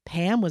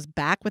 Pam was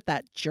back with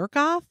that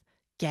jerk-off?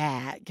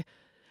 Gag.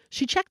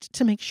 She checked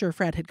to make sure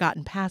Fred had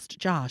gotten past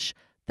Josh,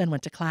 then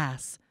went to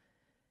class.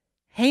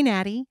 Hey,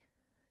 Natty,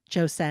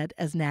 Jo said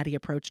as Natty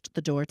approached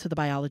the door to the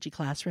biology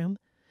classroom.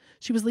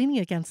 She was leaning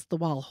against the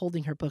wall,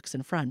 holding her books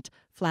in front,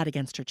 flat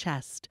against her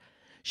chest.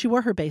 She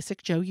wore her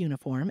basic Jo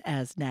uniform,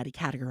 as Natty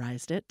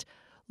categorized it,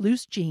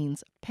 loose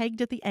jeans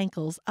pegged at the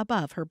ankles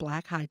above her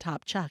black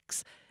high-top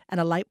chucks, and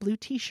a light blue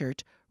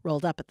T-shirt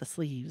rolled up at the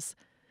sleeves.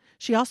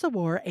 She also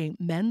wore a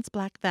men's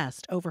black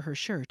vest over her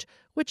shirt,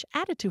 which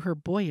added to her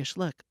boyish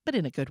look, but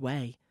in a good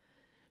way.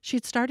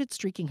 She'd started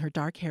streaking her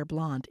dark hair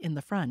blonde in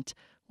the front,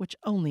 which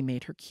only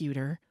made her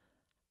cuter.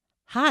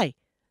 Hi,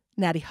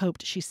 Natty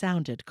hoped she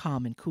sounded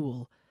calm and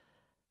cool.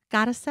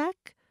 Got a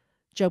sec?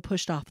 Jo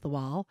pushed off the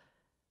wall.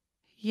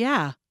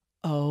 Yeah.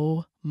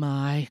 Oh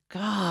my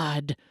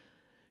God.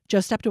 Jo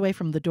stepped away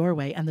from the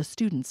doorway and the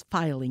students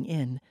filing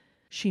in.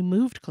 She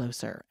moved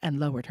closer and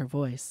lowered her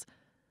voice.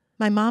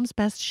 My mom's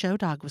best show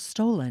dog was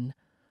stolen.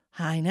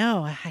 I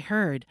know, I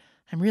heard.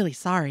 I'm really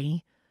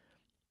sorry.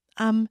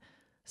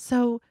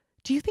 So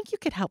do you think you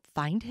could help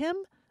find him?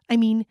 I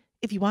mean,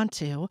 if you want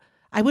to.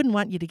 I wouldn't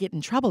want you to get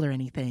in trouble or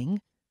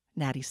anything.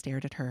 Natty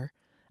stared at her.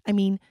 I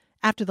mean,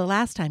 after the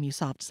last time you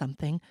solved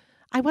something,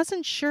 I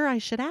wasn't sure I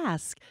should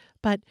ask,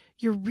 but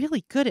you're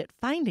really good at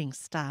finding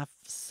stuff,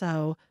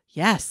 so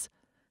yes,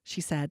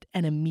 she said,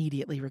 and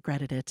immediately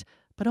regretted it,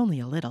 but only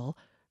a little.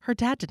 Her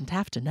dad didn't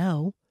have to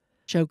know.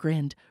 Jo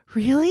grinned.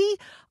 Really?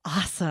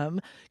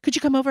 Awesome. Could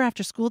you come over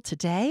after school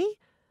today?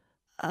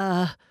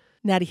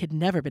 Natty had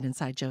never been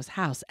inside Jo's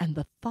house, and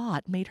the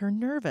thought made her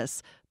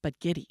nervous, but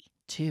giddy,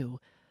 too.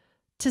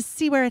 To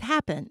see where it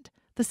happened,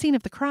 the scene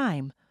of the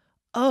crime.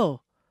 Oh,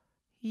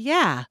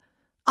 yeah.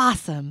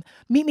 Awesome.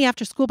 Meet me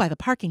after school by the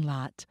parking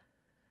lot.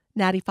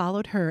 Natty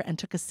followed her and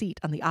took a seat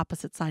on the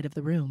opposite side of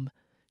the room.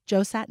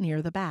 Jo sat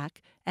near the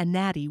back, and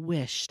Natty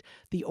wished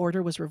the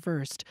order was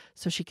reversed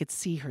so she could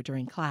see her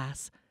during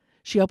class.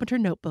 She opened her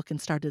notebook and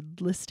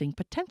started listing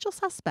potential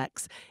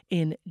suspects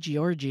in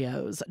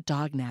Giorgio's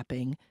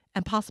dog-napping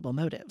and possible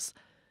motives.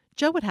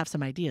 Jo would have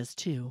some ideas,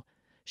 too.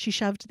 She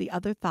shoved the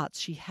other thoughts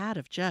she had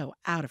of Jo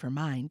out of her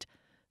mind.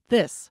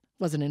 This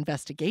was an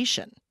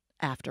investigation,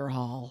 after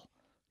all.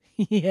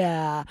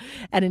 Yeah,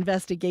 an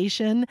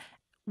investigation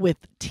with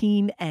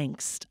teen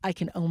angst. I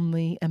can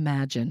only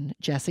imagine.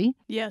 Jessie?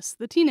 Yes,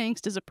 the teen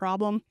angst is a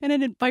problem, and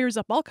it fires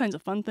up all kinds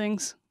of fun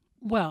things.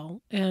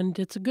 Well, and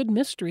it's a good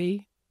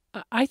mystery.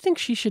 I think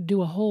she should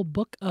do a whole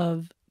book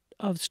of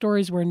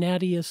stories where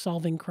Natty is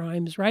solving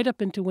crimes right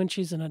up into when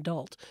she's an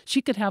adult.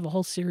 She could have a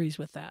whole series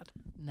with that.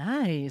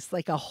 Nice.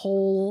 Like a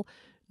whole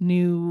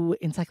new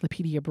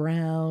Encyclopedia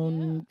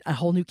Brown, a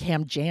whole new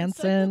Cam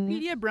Jansen.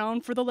 Encyclopedia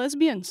Brown for the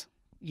lesbians.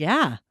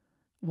 Yeah.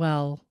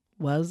 Well,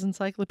 was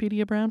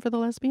Encyclopedia Brown for the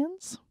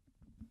lesbians?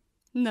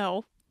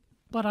 No.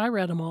 But I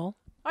read them all.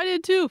 I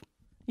did too.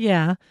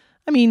 Yeah.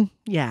 I mean,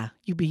 yeah,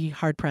 you'd be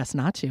hard-pressed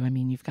not to. I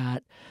mean, you've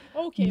got...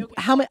 Okay.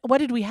 What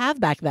did we have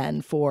back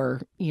then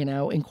for,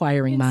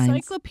 inquiring minds?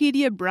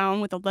 Encyclopedia Brown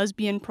with a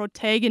lesbian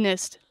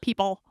protagonist,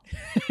 people.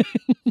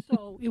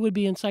 So it would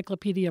be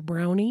Encyclopedia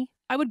Brownie?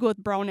 I would go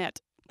with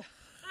Brownette.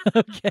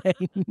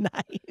 Okay,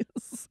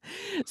 nice.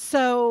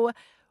 So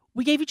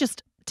we gave you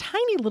just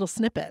tiny little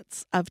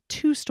snippets of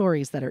 2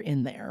 stories that are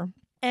in there.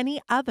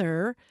 Any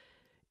other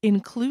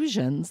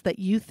inclusions that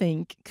you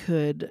think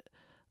could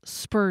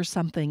spur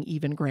something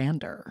even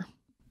grander?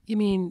 You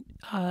mean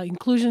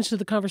inclusions to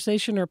the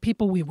conversation or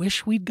people we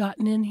wish we'd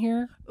gotten in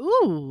here?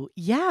 Ooh,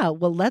 yeah.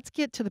 Well, let's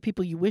get to the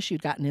people you wish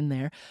you'd gotten in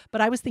there.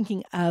 But I was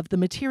thinking of the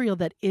material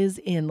that is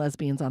in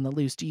Lesbians on the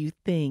Loose. Do you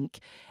think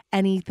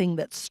anything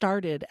that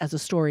started as a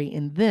story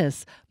in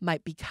this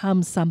might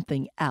become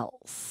something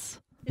else?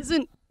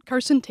 Isn't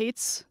Carson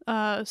Tate's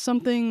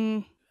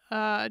something...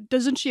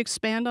 doesn't she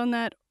expand on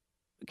that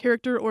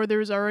character, or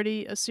there's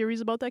already a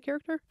series about that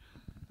character?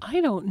 I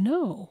don't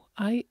know.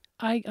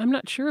 I'm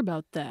not sure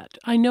about that.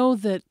 I know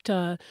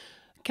that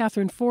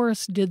Catherine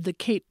Forrest did the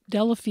Kate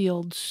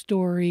Delafield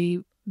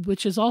story,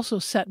 which is also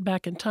set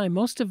back in time.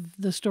 Most of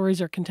the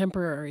stories are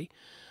contemporary.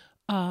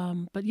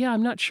 But yeah,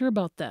 I'm not sure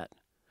about that.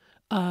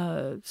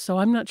 So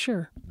I'm not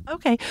sure.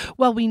 Okay.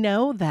 Well, we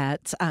know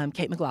that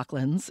Kate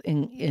McLaughlin's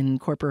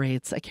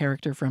incorporates a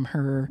character from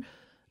her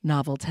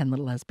novel 10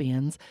 Little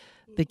Lesbians.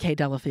 The Kate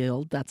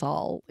Delafield, that's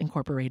all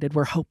incorporated.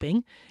 We're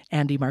hoping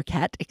Andi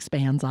Marquette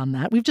expands on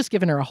that. We've just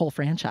given her a whole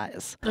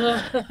franchise.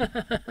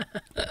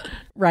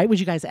 Right? Would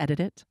you guys edit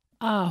it?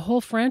 A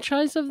whole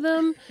franchise of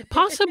them?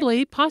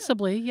 Possibly,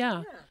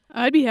 yeah.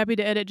 I'd be happy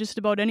to edit just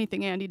about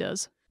anything Andi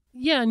does.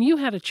 Yeah, and you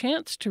had a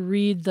chance to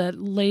read that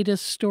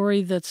latest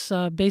story that's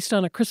based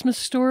on a Christmas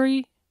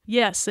story?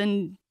 Yes,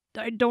 and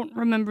I don't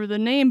remember the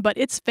name, but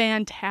it's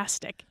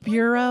fantastic.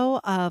 Bureau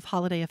of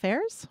Holiday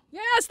Affairs?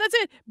 Yes, that's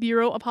it.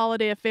 Bureau of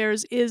Holiday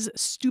Affairs is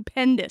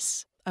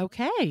stupendous.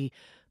 Okay.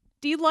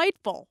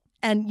 Delightful.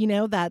 And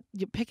that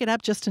you pick it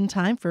up just in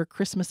time for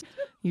Christmas.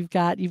 You've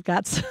got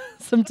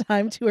some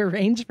time to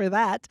arrange for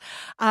that.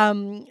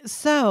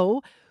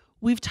 So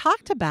we've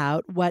talked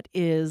about what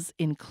is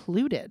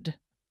included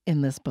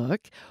in this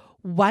book.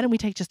 Why don't we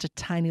take just a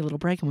tiny little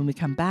break, and when we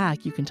come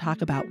back, you can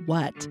talk about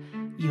what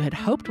you had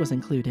hoped was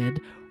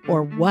included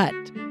or what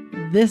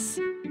this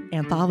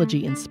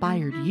anthology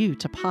inspired you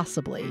to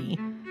possibly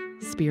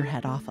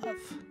spearhead off of.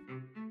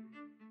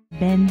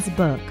 Ben's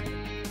book.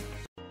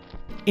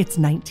 It's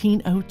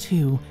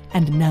 1902,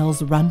 and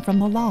Nell's run from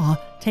the law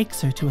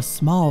takes her to a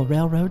small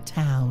railroad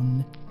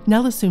town.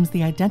 Nell assumes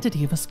the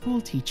identity of a school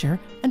teacher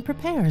and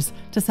prepares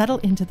to settle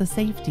into the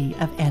safety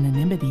of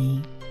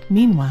anonymity.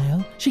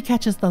 Meanwhile, she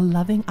catches the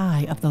loving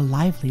eye of the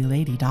lively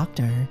lady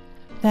doctor.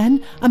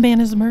 Then, a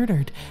man is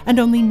murdered, and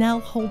only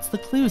Nell holds the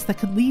clues that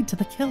could lead to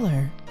the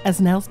killer.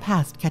 As Nell's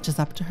past catches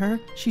up to her,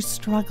 she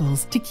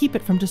struggles to keep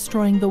it from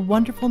destroying the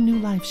wonderful new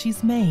life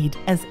she's made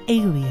as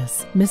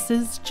alias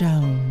Mrs.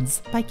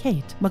 Jones by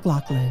Kate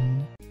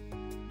McLaughlin.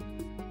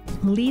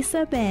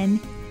 Lisa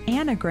Ben,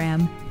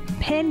 anagram,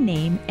 pen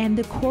name, and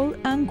the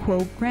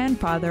quote-unquote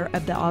grandfather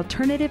of the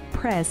alternative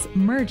press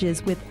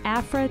merges with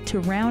Afra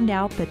to round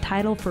out the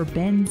title for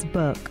Ben's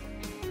book.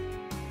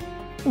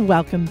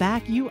 Welcome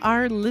back. You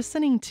are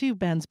listening to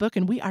Ben's book,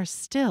 and we are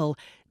still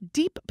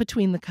deep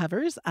between the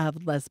covers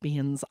of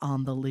Lesbians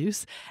on the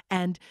Loose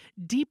and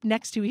deep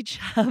next to each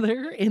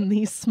other in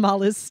the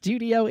smallest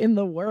studio in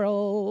the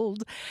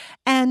world.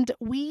 And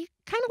we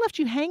kind of left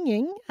you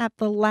hanging at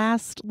the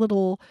last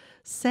little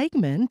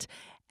segment,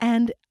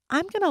 and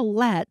I'm going to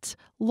let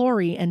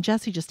Lori and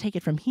Jessie just take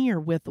it from here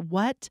with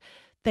what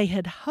they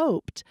had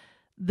hoped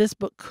this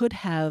book could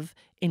have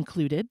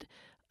included.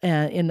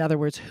 In other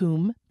words,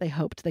 whom they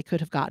hoped they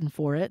could have gotten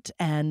for it,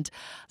 and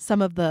some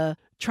of the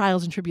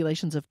trials and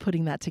tribulations of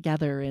putting that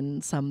together,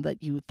 and some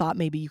that you thought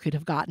maybe you could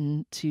have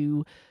gotten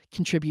to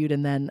contribute,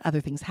 and then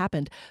other things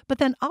happened. But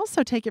then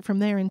also take it from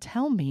there and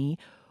tell me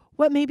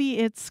what maybe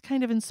it's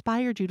kind of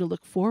inspired you to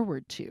look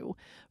forward to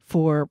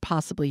for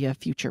possibly a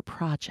future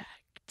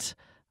project.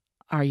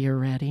 Are you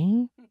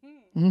ready?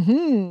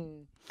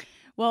 Mm-hmm.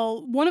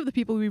 Well, one of the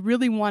people we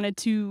really wanted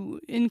to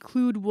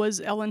include was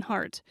Ellen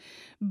Hart,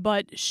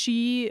 but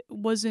she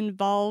was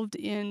involved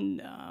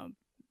in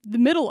the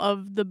middle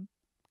of the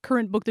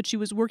current book that she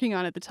was working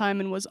on at the time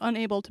and was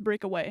unable to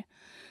break away.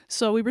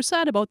 So we were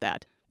sad about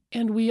that.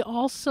 And we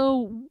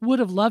also would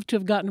have loved to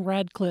have gotten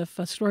Radcliffe,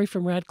 a story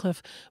from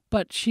Radcliffe,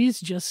 but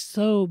she's just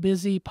so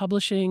busy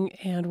publishing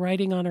and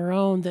writing on her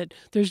own that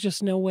there's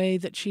just no way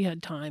that she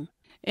had time.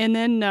 And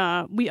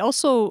then we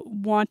also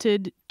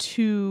wanted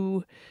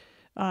to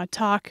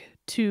talk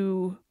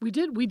to... We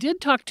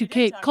did talk to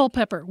Kate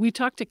Culpepper. We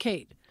talked to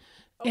Kate.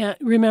 And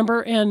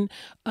remember, and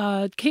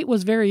Kate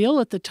was very ill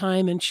at the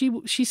time, and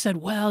she said,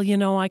 well, you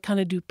know, I kind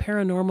of do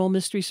paranormal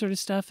mystery sort of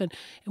stuff, and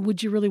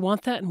would you really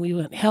want that? And we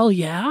went, hell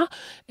yeah.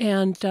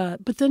 And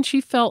but then she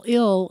fell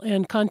ill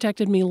and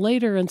contacted me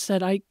later and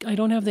said, I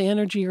don't have the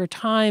energy or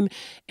time,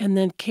 and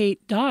then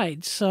Kate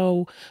died.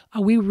 So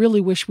we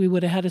really wish we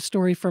would have had a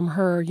story from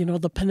her, you know,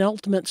 the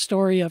penultimate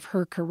story of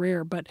her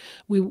career, but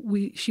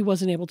she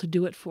wasn't able to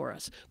do it for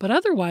us. But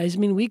otherwise, I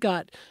mean, we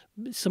got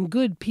some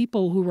good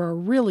people who are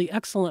really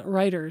excellent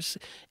writers,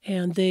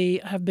 and they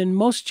have been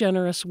most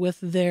generous with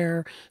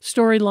their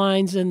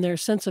storylines and their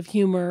sense of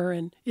humor,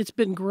 and it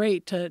was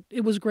great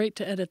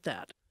to edit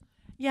that.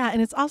 Yeah,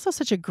 and it's also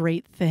such a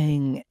great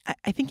thing.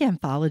 I think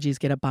anthologies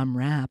get a bum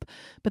rap,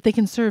 but they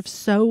can serve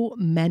so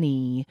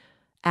many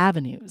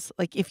avenues.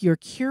 Like if you're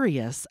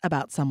curious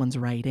about someone's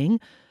writing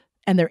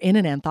and they're in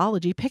an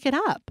anthology, pick it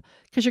up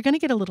because you're going to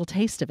get a little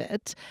taste of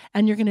it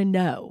and you're going to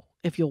know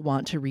if you'll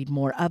want to read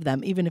more of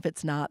them, even if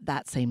it's not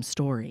that same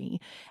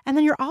story. And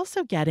then you're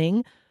also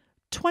getting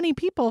 20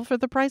 people for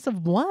the price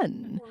of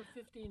one. Or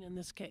 15 in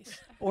this case.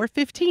 Or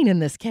 15 in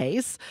this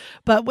case.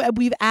 But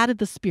we've added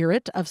the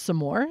spirit of some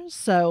more.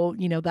 So,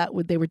 you know,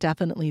 they were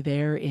definitely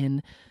there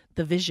in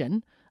the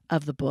vision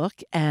of the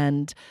book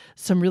and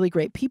some really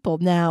great people.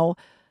 Now,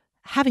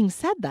 having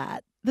said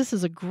that, this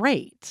is a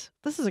great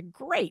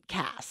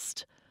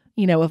cast,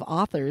 you know, of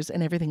authors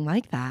and everything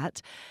like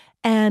that.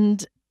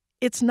 And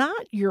it's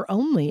not your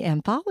only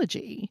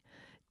anthology.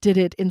 Did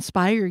it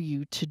inspire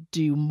you to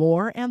do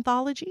more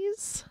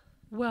anthologies?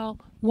 Well,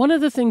 one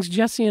of the things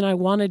Jessie and I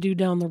want to do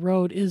down the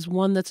road is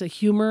one that's a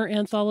humor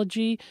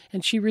anthology,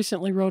 and she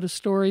recently wrote a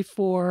story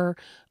for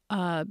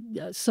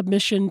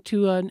submission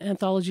to an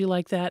anthology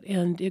like that,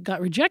 and it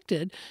got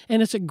rejected,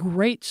 and it's a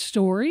great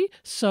story,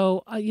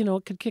 so you know,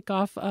 it could kick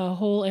off a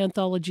whole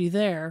anthology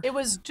there. It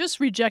was just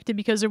rejected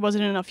because there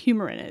wasn't enough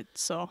humor in it,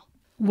 so...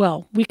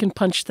 Well, we can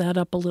punch that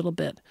up a little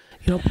bit.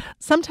 You know,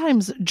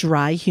 sometimes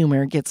dry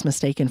humor gets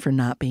mistaken for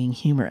not being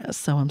humorous,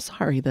 so I'm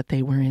sorry that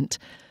they weren't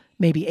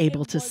maybe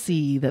able to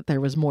see that there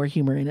was more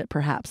humor in it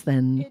perhaps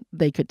than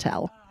they could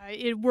tell.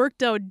 It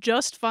worked out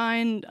just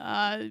fine.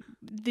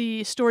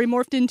 The story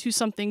morphed into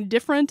something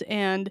different,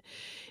 and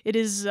it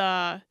is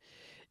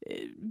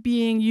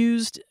being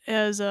used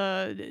as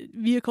a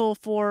vehicle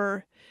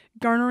for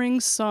garnering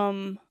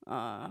some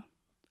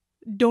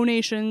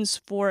donations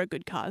for a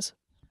good cause.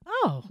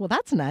 Oh, well,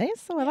 that's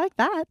nice. Oh, I like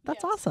that.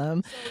 That's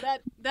awesome. So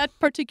that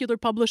particular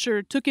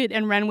publisher took it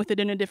and ran with it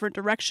in a different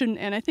direction,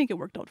 and I think it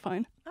worked out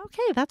fine.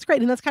 Okay, that's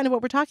great. And that's kind of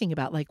what we're talking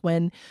about. Like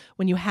when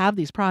you have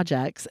these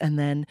projects and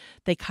then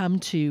they come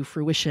to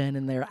fruition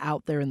and they're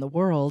out there in the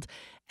world,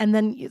 and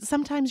then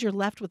sometimes you're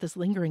left with this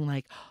lingering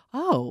like,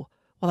 oh,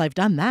 well, I've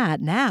done that.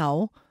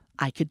 Now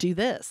I could do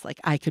this. Like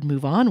I could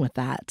move on with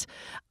that.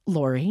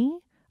 Lori,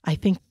 I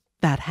think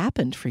that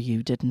happened for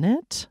you, didn't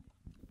it?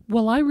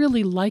 Well, I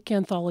really like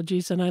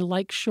anthologies and I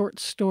like short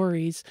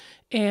stories,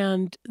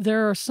 and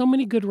there are so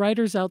many good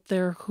writers out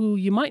there who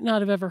you might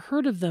not have ever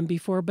heard of them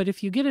before, but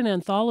if you get an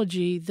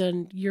anthology,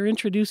 then you're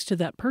introduced to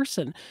that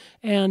person.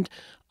 And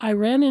I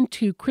ran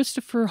into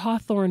Christopher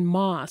Hawthorne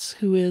Moss,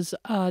 who is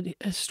a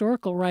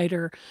historical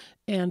writer,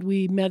 and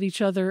we met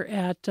each other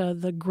at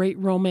the Great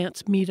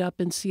Romance meetup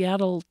in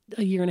Seattle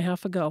a year and a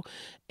half ago,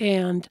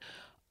 and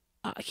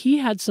he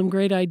had some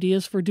great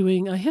ideas for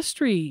doing a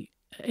history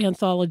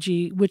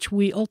anthology, which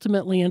we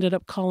ultimately ended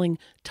up calling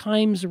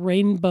Time's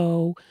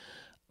Rainbow,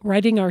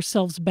 writing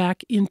ourselves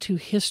back into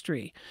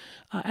history.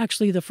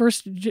 Actually, the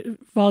first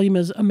volume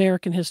is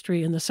American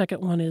history, and the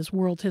second one is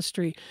world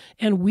history.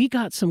 And we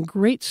got some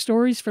great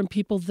stories from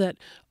people that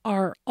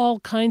are all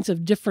kinds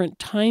of different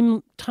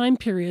time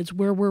periods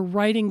where we're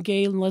writing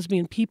gay and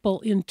lesbian people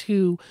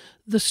into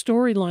the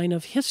storyline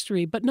of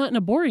history, but not in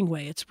a boring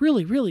way. It's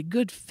really, really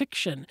good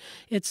fiction.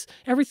 It's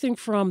everything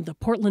from the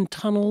Portland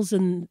tunnels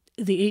in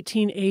the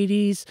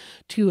 1880s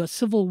to a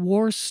Civil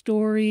War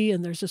story,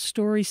 and there's a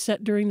story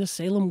set during the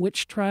Salem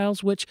witch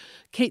trials, which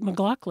Kate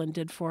McLaughlin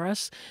did for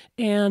us,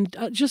 and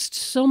just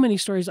so many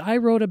stories. I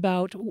wrote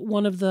about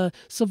one of the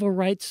civil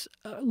rights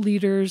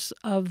leaders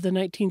of the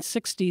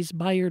 1960s,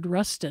 Bayard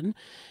Rustin,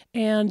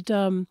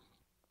 and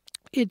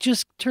it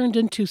just turned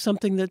into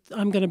something that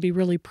I'm going to be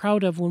really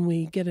proud of when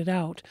we get it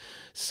out.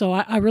 So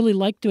I really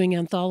like doing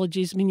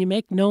anthologies. I mean, you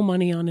make no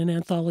money on an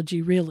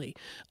anthology, really,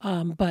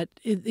 but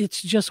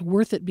it's just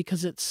worth it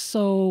because it's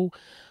so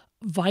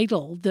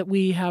vital that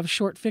we have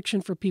short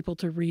fiction for people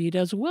to read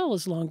as well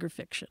as longer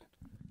fiction.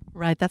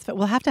 Right.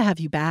 We'll have to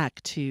have you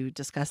back to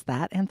discuss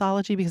that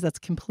anthology because that's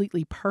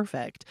completely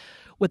perfect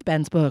with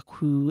Ben's book,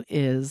 who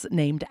is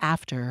named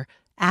after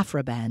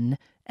Aphra Behn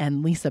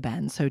and Lisa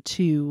Behn. So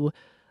two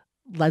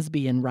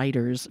lesbian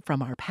writers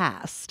from our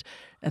past.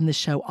 And this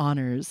show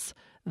honors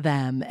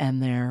them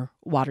and their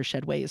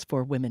watershed ways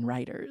for women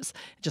writers.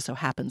 It just so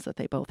happens that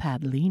they both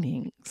had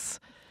leanings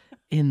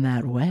in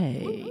that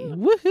way.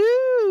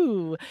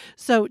 Woohoo!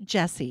 So,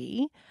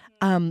 Jessie,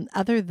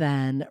 other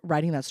than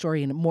writing that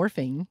story and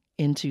morphing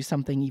into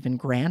something even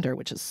grander,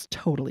 which is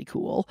totally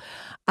cool,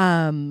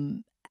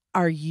 do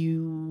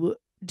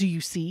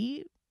you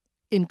see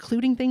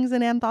including things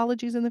in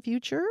anthologies in the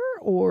future?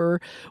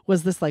 Or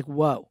was this like,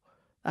 whoa,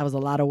 that was a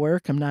lot of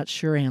work. I'm not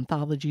sure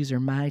anthologies are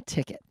my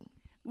ticket.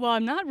 Well,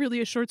 I'm not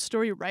really a short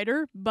story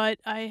writer, but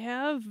I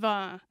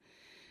have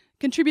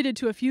contributed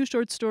to a few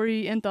short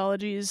story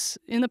anthologies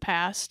in the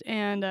past,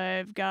 and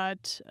I've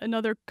got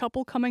another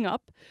couple coming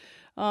up.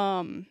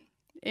 And,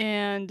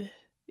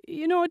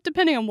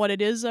 depending on what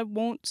it is, I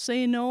won't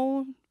say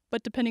no,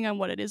 but depending on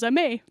what it is, I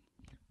may.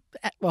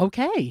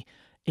 Okay.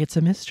 It's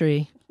a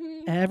mystery.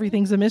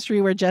 Everything's a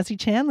mystery where Jessie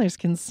Chandler's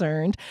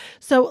concerned.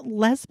 So,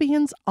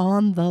 Lesbians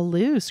on the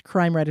Loose,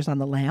 Crime Writers on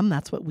the Lam,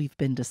 that's what we've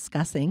been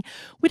discussing.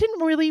 We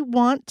didn't really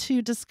want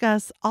to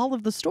discuss all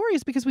of the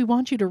stories because we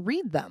want you to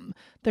read them.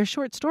 They're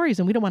short stories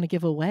and we don't want to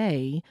give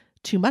away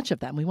too much of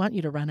them. We want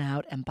you to run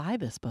out and buy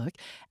this book.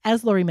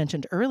 As Lori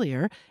mentioned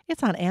earlier,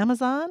 it's on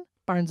Amazon,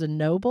 Barnes &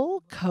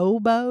 Noble,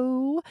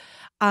 Kobo,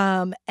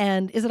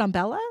 and is it on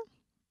Bella?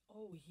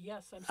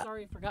 Yes, I'm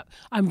sorry I forgot.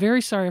 I'm very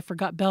sorry I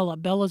forgot Bella.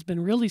 Bella's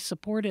been really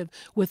supportive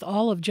with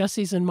all of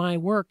Jessie's and my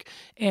work,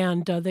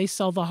 and they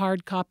sell the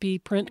hard copy,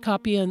 print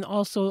copy, and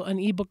also an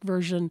ebook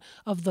version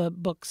of the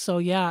book. So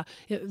yeah,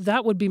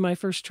 that would be my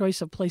first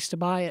choice of place to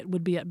buy it,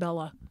 would be at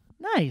Bella.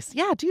 Nice.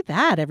 Yeah, do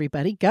that,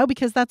 everybody. Go,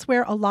 because that's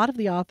where a lot of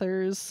the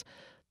authors,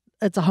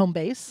 it's a home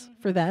base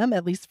for them,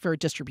 at least for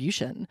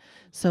distribution.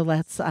 So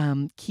let's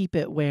keep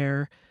it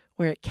where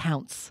it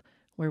counts,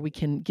 where we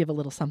can give a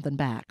little something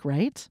back,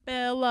 right?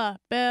 Bella.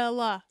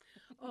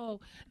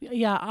 Oh,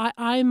 yeah,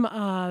 I'm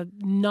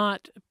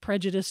not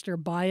prejudiced or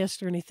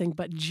biased or anything,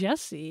 but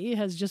Jessie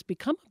has just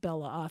become a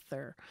Bella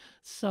author.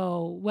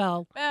 So,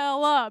 well...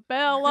 Bella.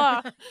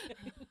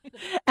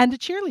 And a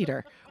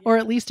cheerleader, or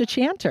at least a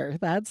chanter.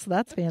 That's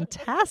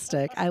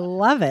fantastic. I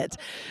love it.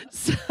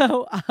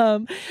 So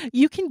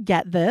you can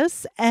get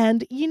this,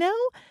 and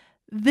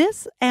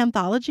this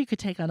anthology could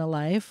take on a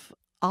life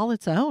all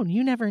its own.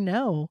 You never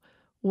know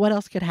what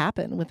else could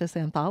happen with this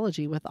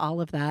anthology with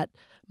all of that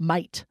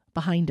might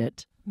behind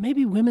it.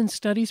 Maybe women's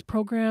studies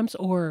programs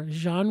or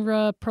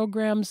genre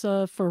programs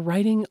for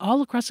writing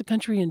all across the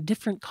country in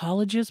different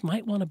colleges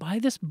might want to buy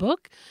this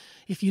book.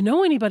 If you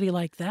know anybody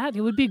like that,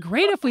 it would be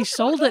great if we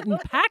sold it in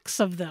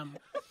packs of them.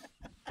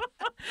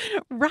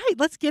 Right.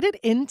 Let's get it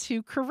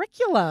into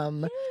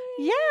curriculum.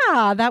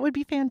 Yeah, that would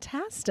be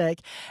fantastic.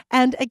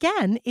 And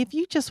again, if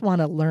you just want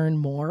to learn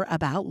more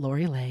about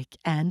Lori Lake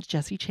and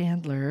Jessie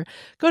Chandler,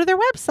 go to their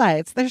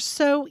websites. They're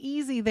so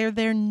easy. They're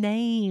their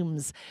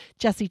names.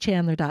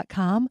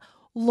 JessieChandler.com,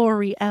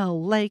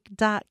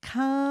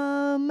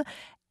 LoriLLake.com.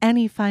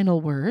 Any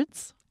final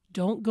words?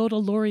 Don't go to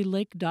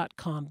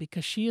LoriLake.com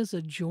because she is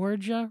a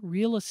Georgia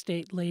real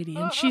estate lady,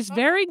 and she's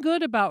very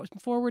good about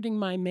forwarding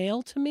my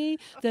mail to me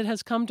that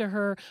has come to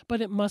her,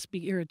 but it must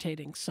be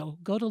irritating. So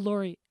go to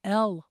Lori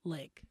L.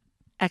 Lake.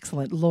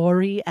 Excellent.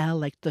 Lori L.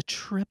 Lake, the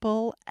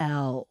triple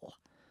L.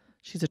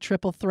 She's a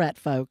triple threat,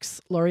 folks.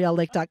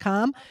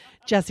 LoriLLake.com,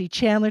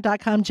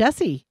 JessieChandler.com.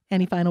 Jessie,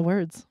 any final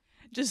words?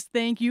 Just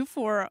thank you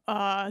for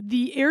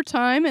the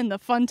airtime and the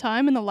fun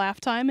time and the laugh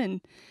time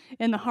and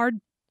the hard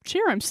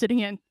chair I'm sitting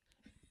in.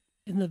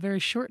 In the very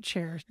short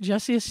chair.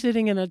 Jessie is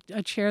sitting in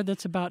a chair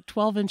that's about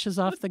 12 inches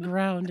off the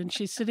ground, and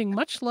she's sitting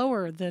much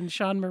lower than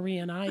Shawn Marie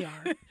and I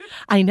are.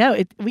 I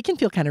know. We can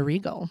feel kind of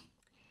regal.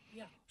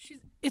 Yeah,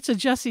 it's a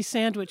Jessie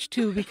sandwich,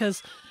 too,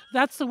 because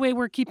that's the way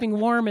we're keeping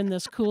warm in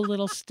this cool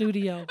little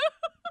studio.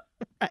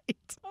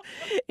 Right.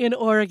 In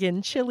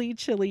Oregon,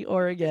 chilly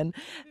Oregon.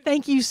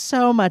 Thank you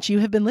so much. You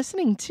have been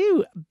listening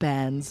to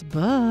Ben's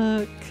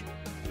Book.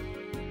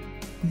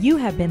 You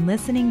have been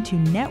listening to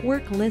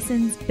Network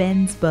Listen's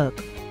Ben's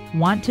Book.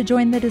 Want to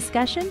join the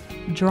discussion?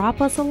 Drop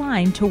us a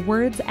line to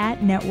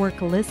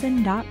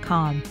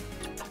words@networklisten.com.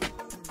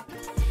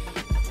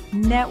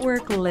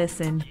 Network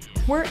Listen.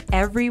 We're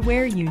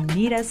everywhere you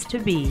need us to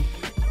be.